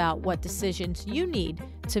thinking about what decisions you need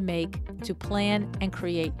to make to plan and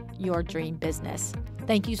create your dream business.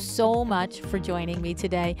 Thank you so much for joining me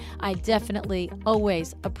today. I definitely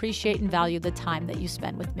always appreciate and value the time that you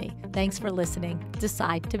spend with me. Thanks for listening.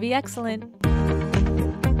 Decide to be excellent.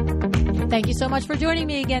 Thank you so much for joining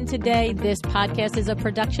me again today. This podcast is a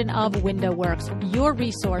production of WindowWorks, your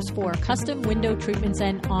resource for custom window treatments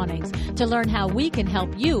and awnings. To learn how we can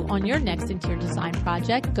help you on your next interior design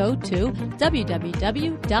project, go to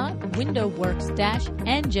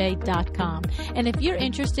www.windowworks-nj.com. And if you're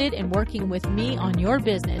interested in working with me on your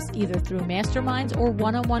business, either through masterminds or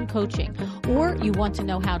one-on-one coaching, or you want to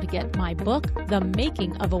know how to get my book, The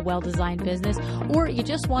Making of a Well-Designed Business, or you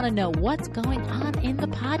just want to know what's going on in the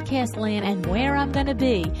podcast land and where I'm going to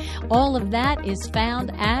be, all of that is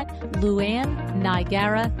found at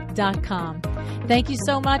LuAnnNigara.com. Thank you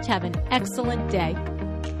so much. Have an excellent day.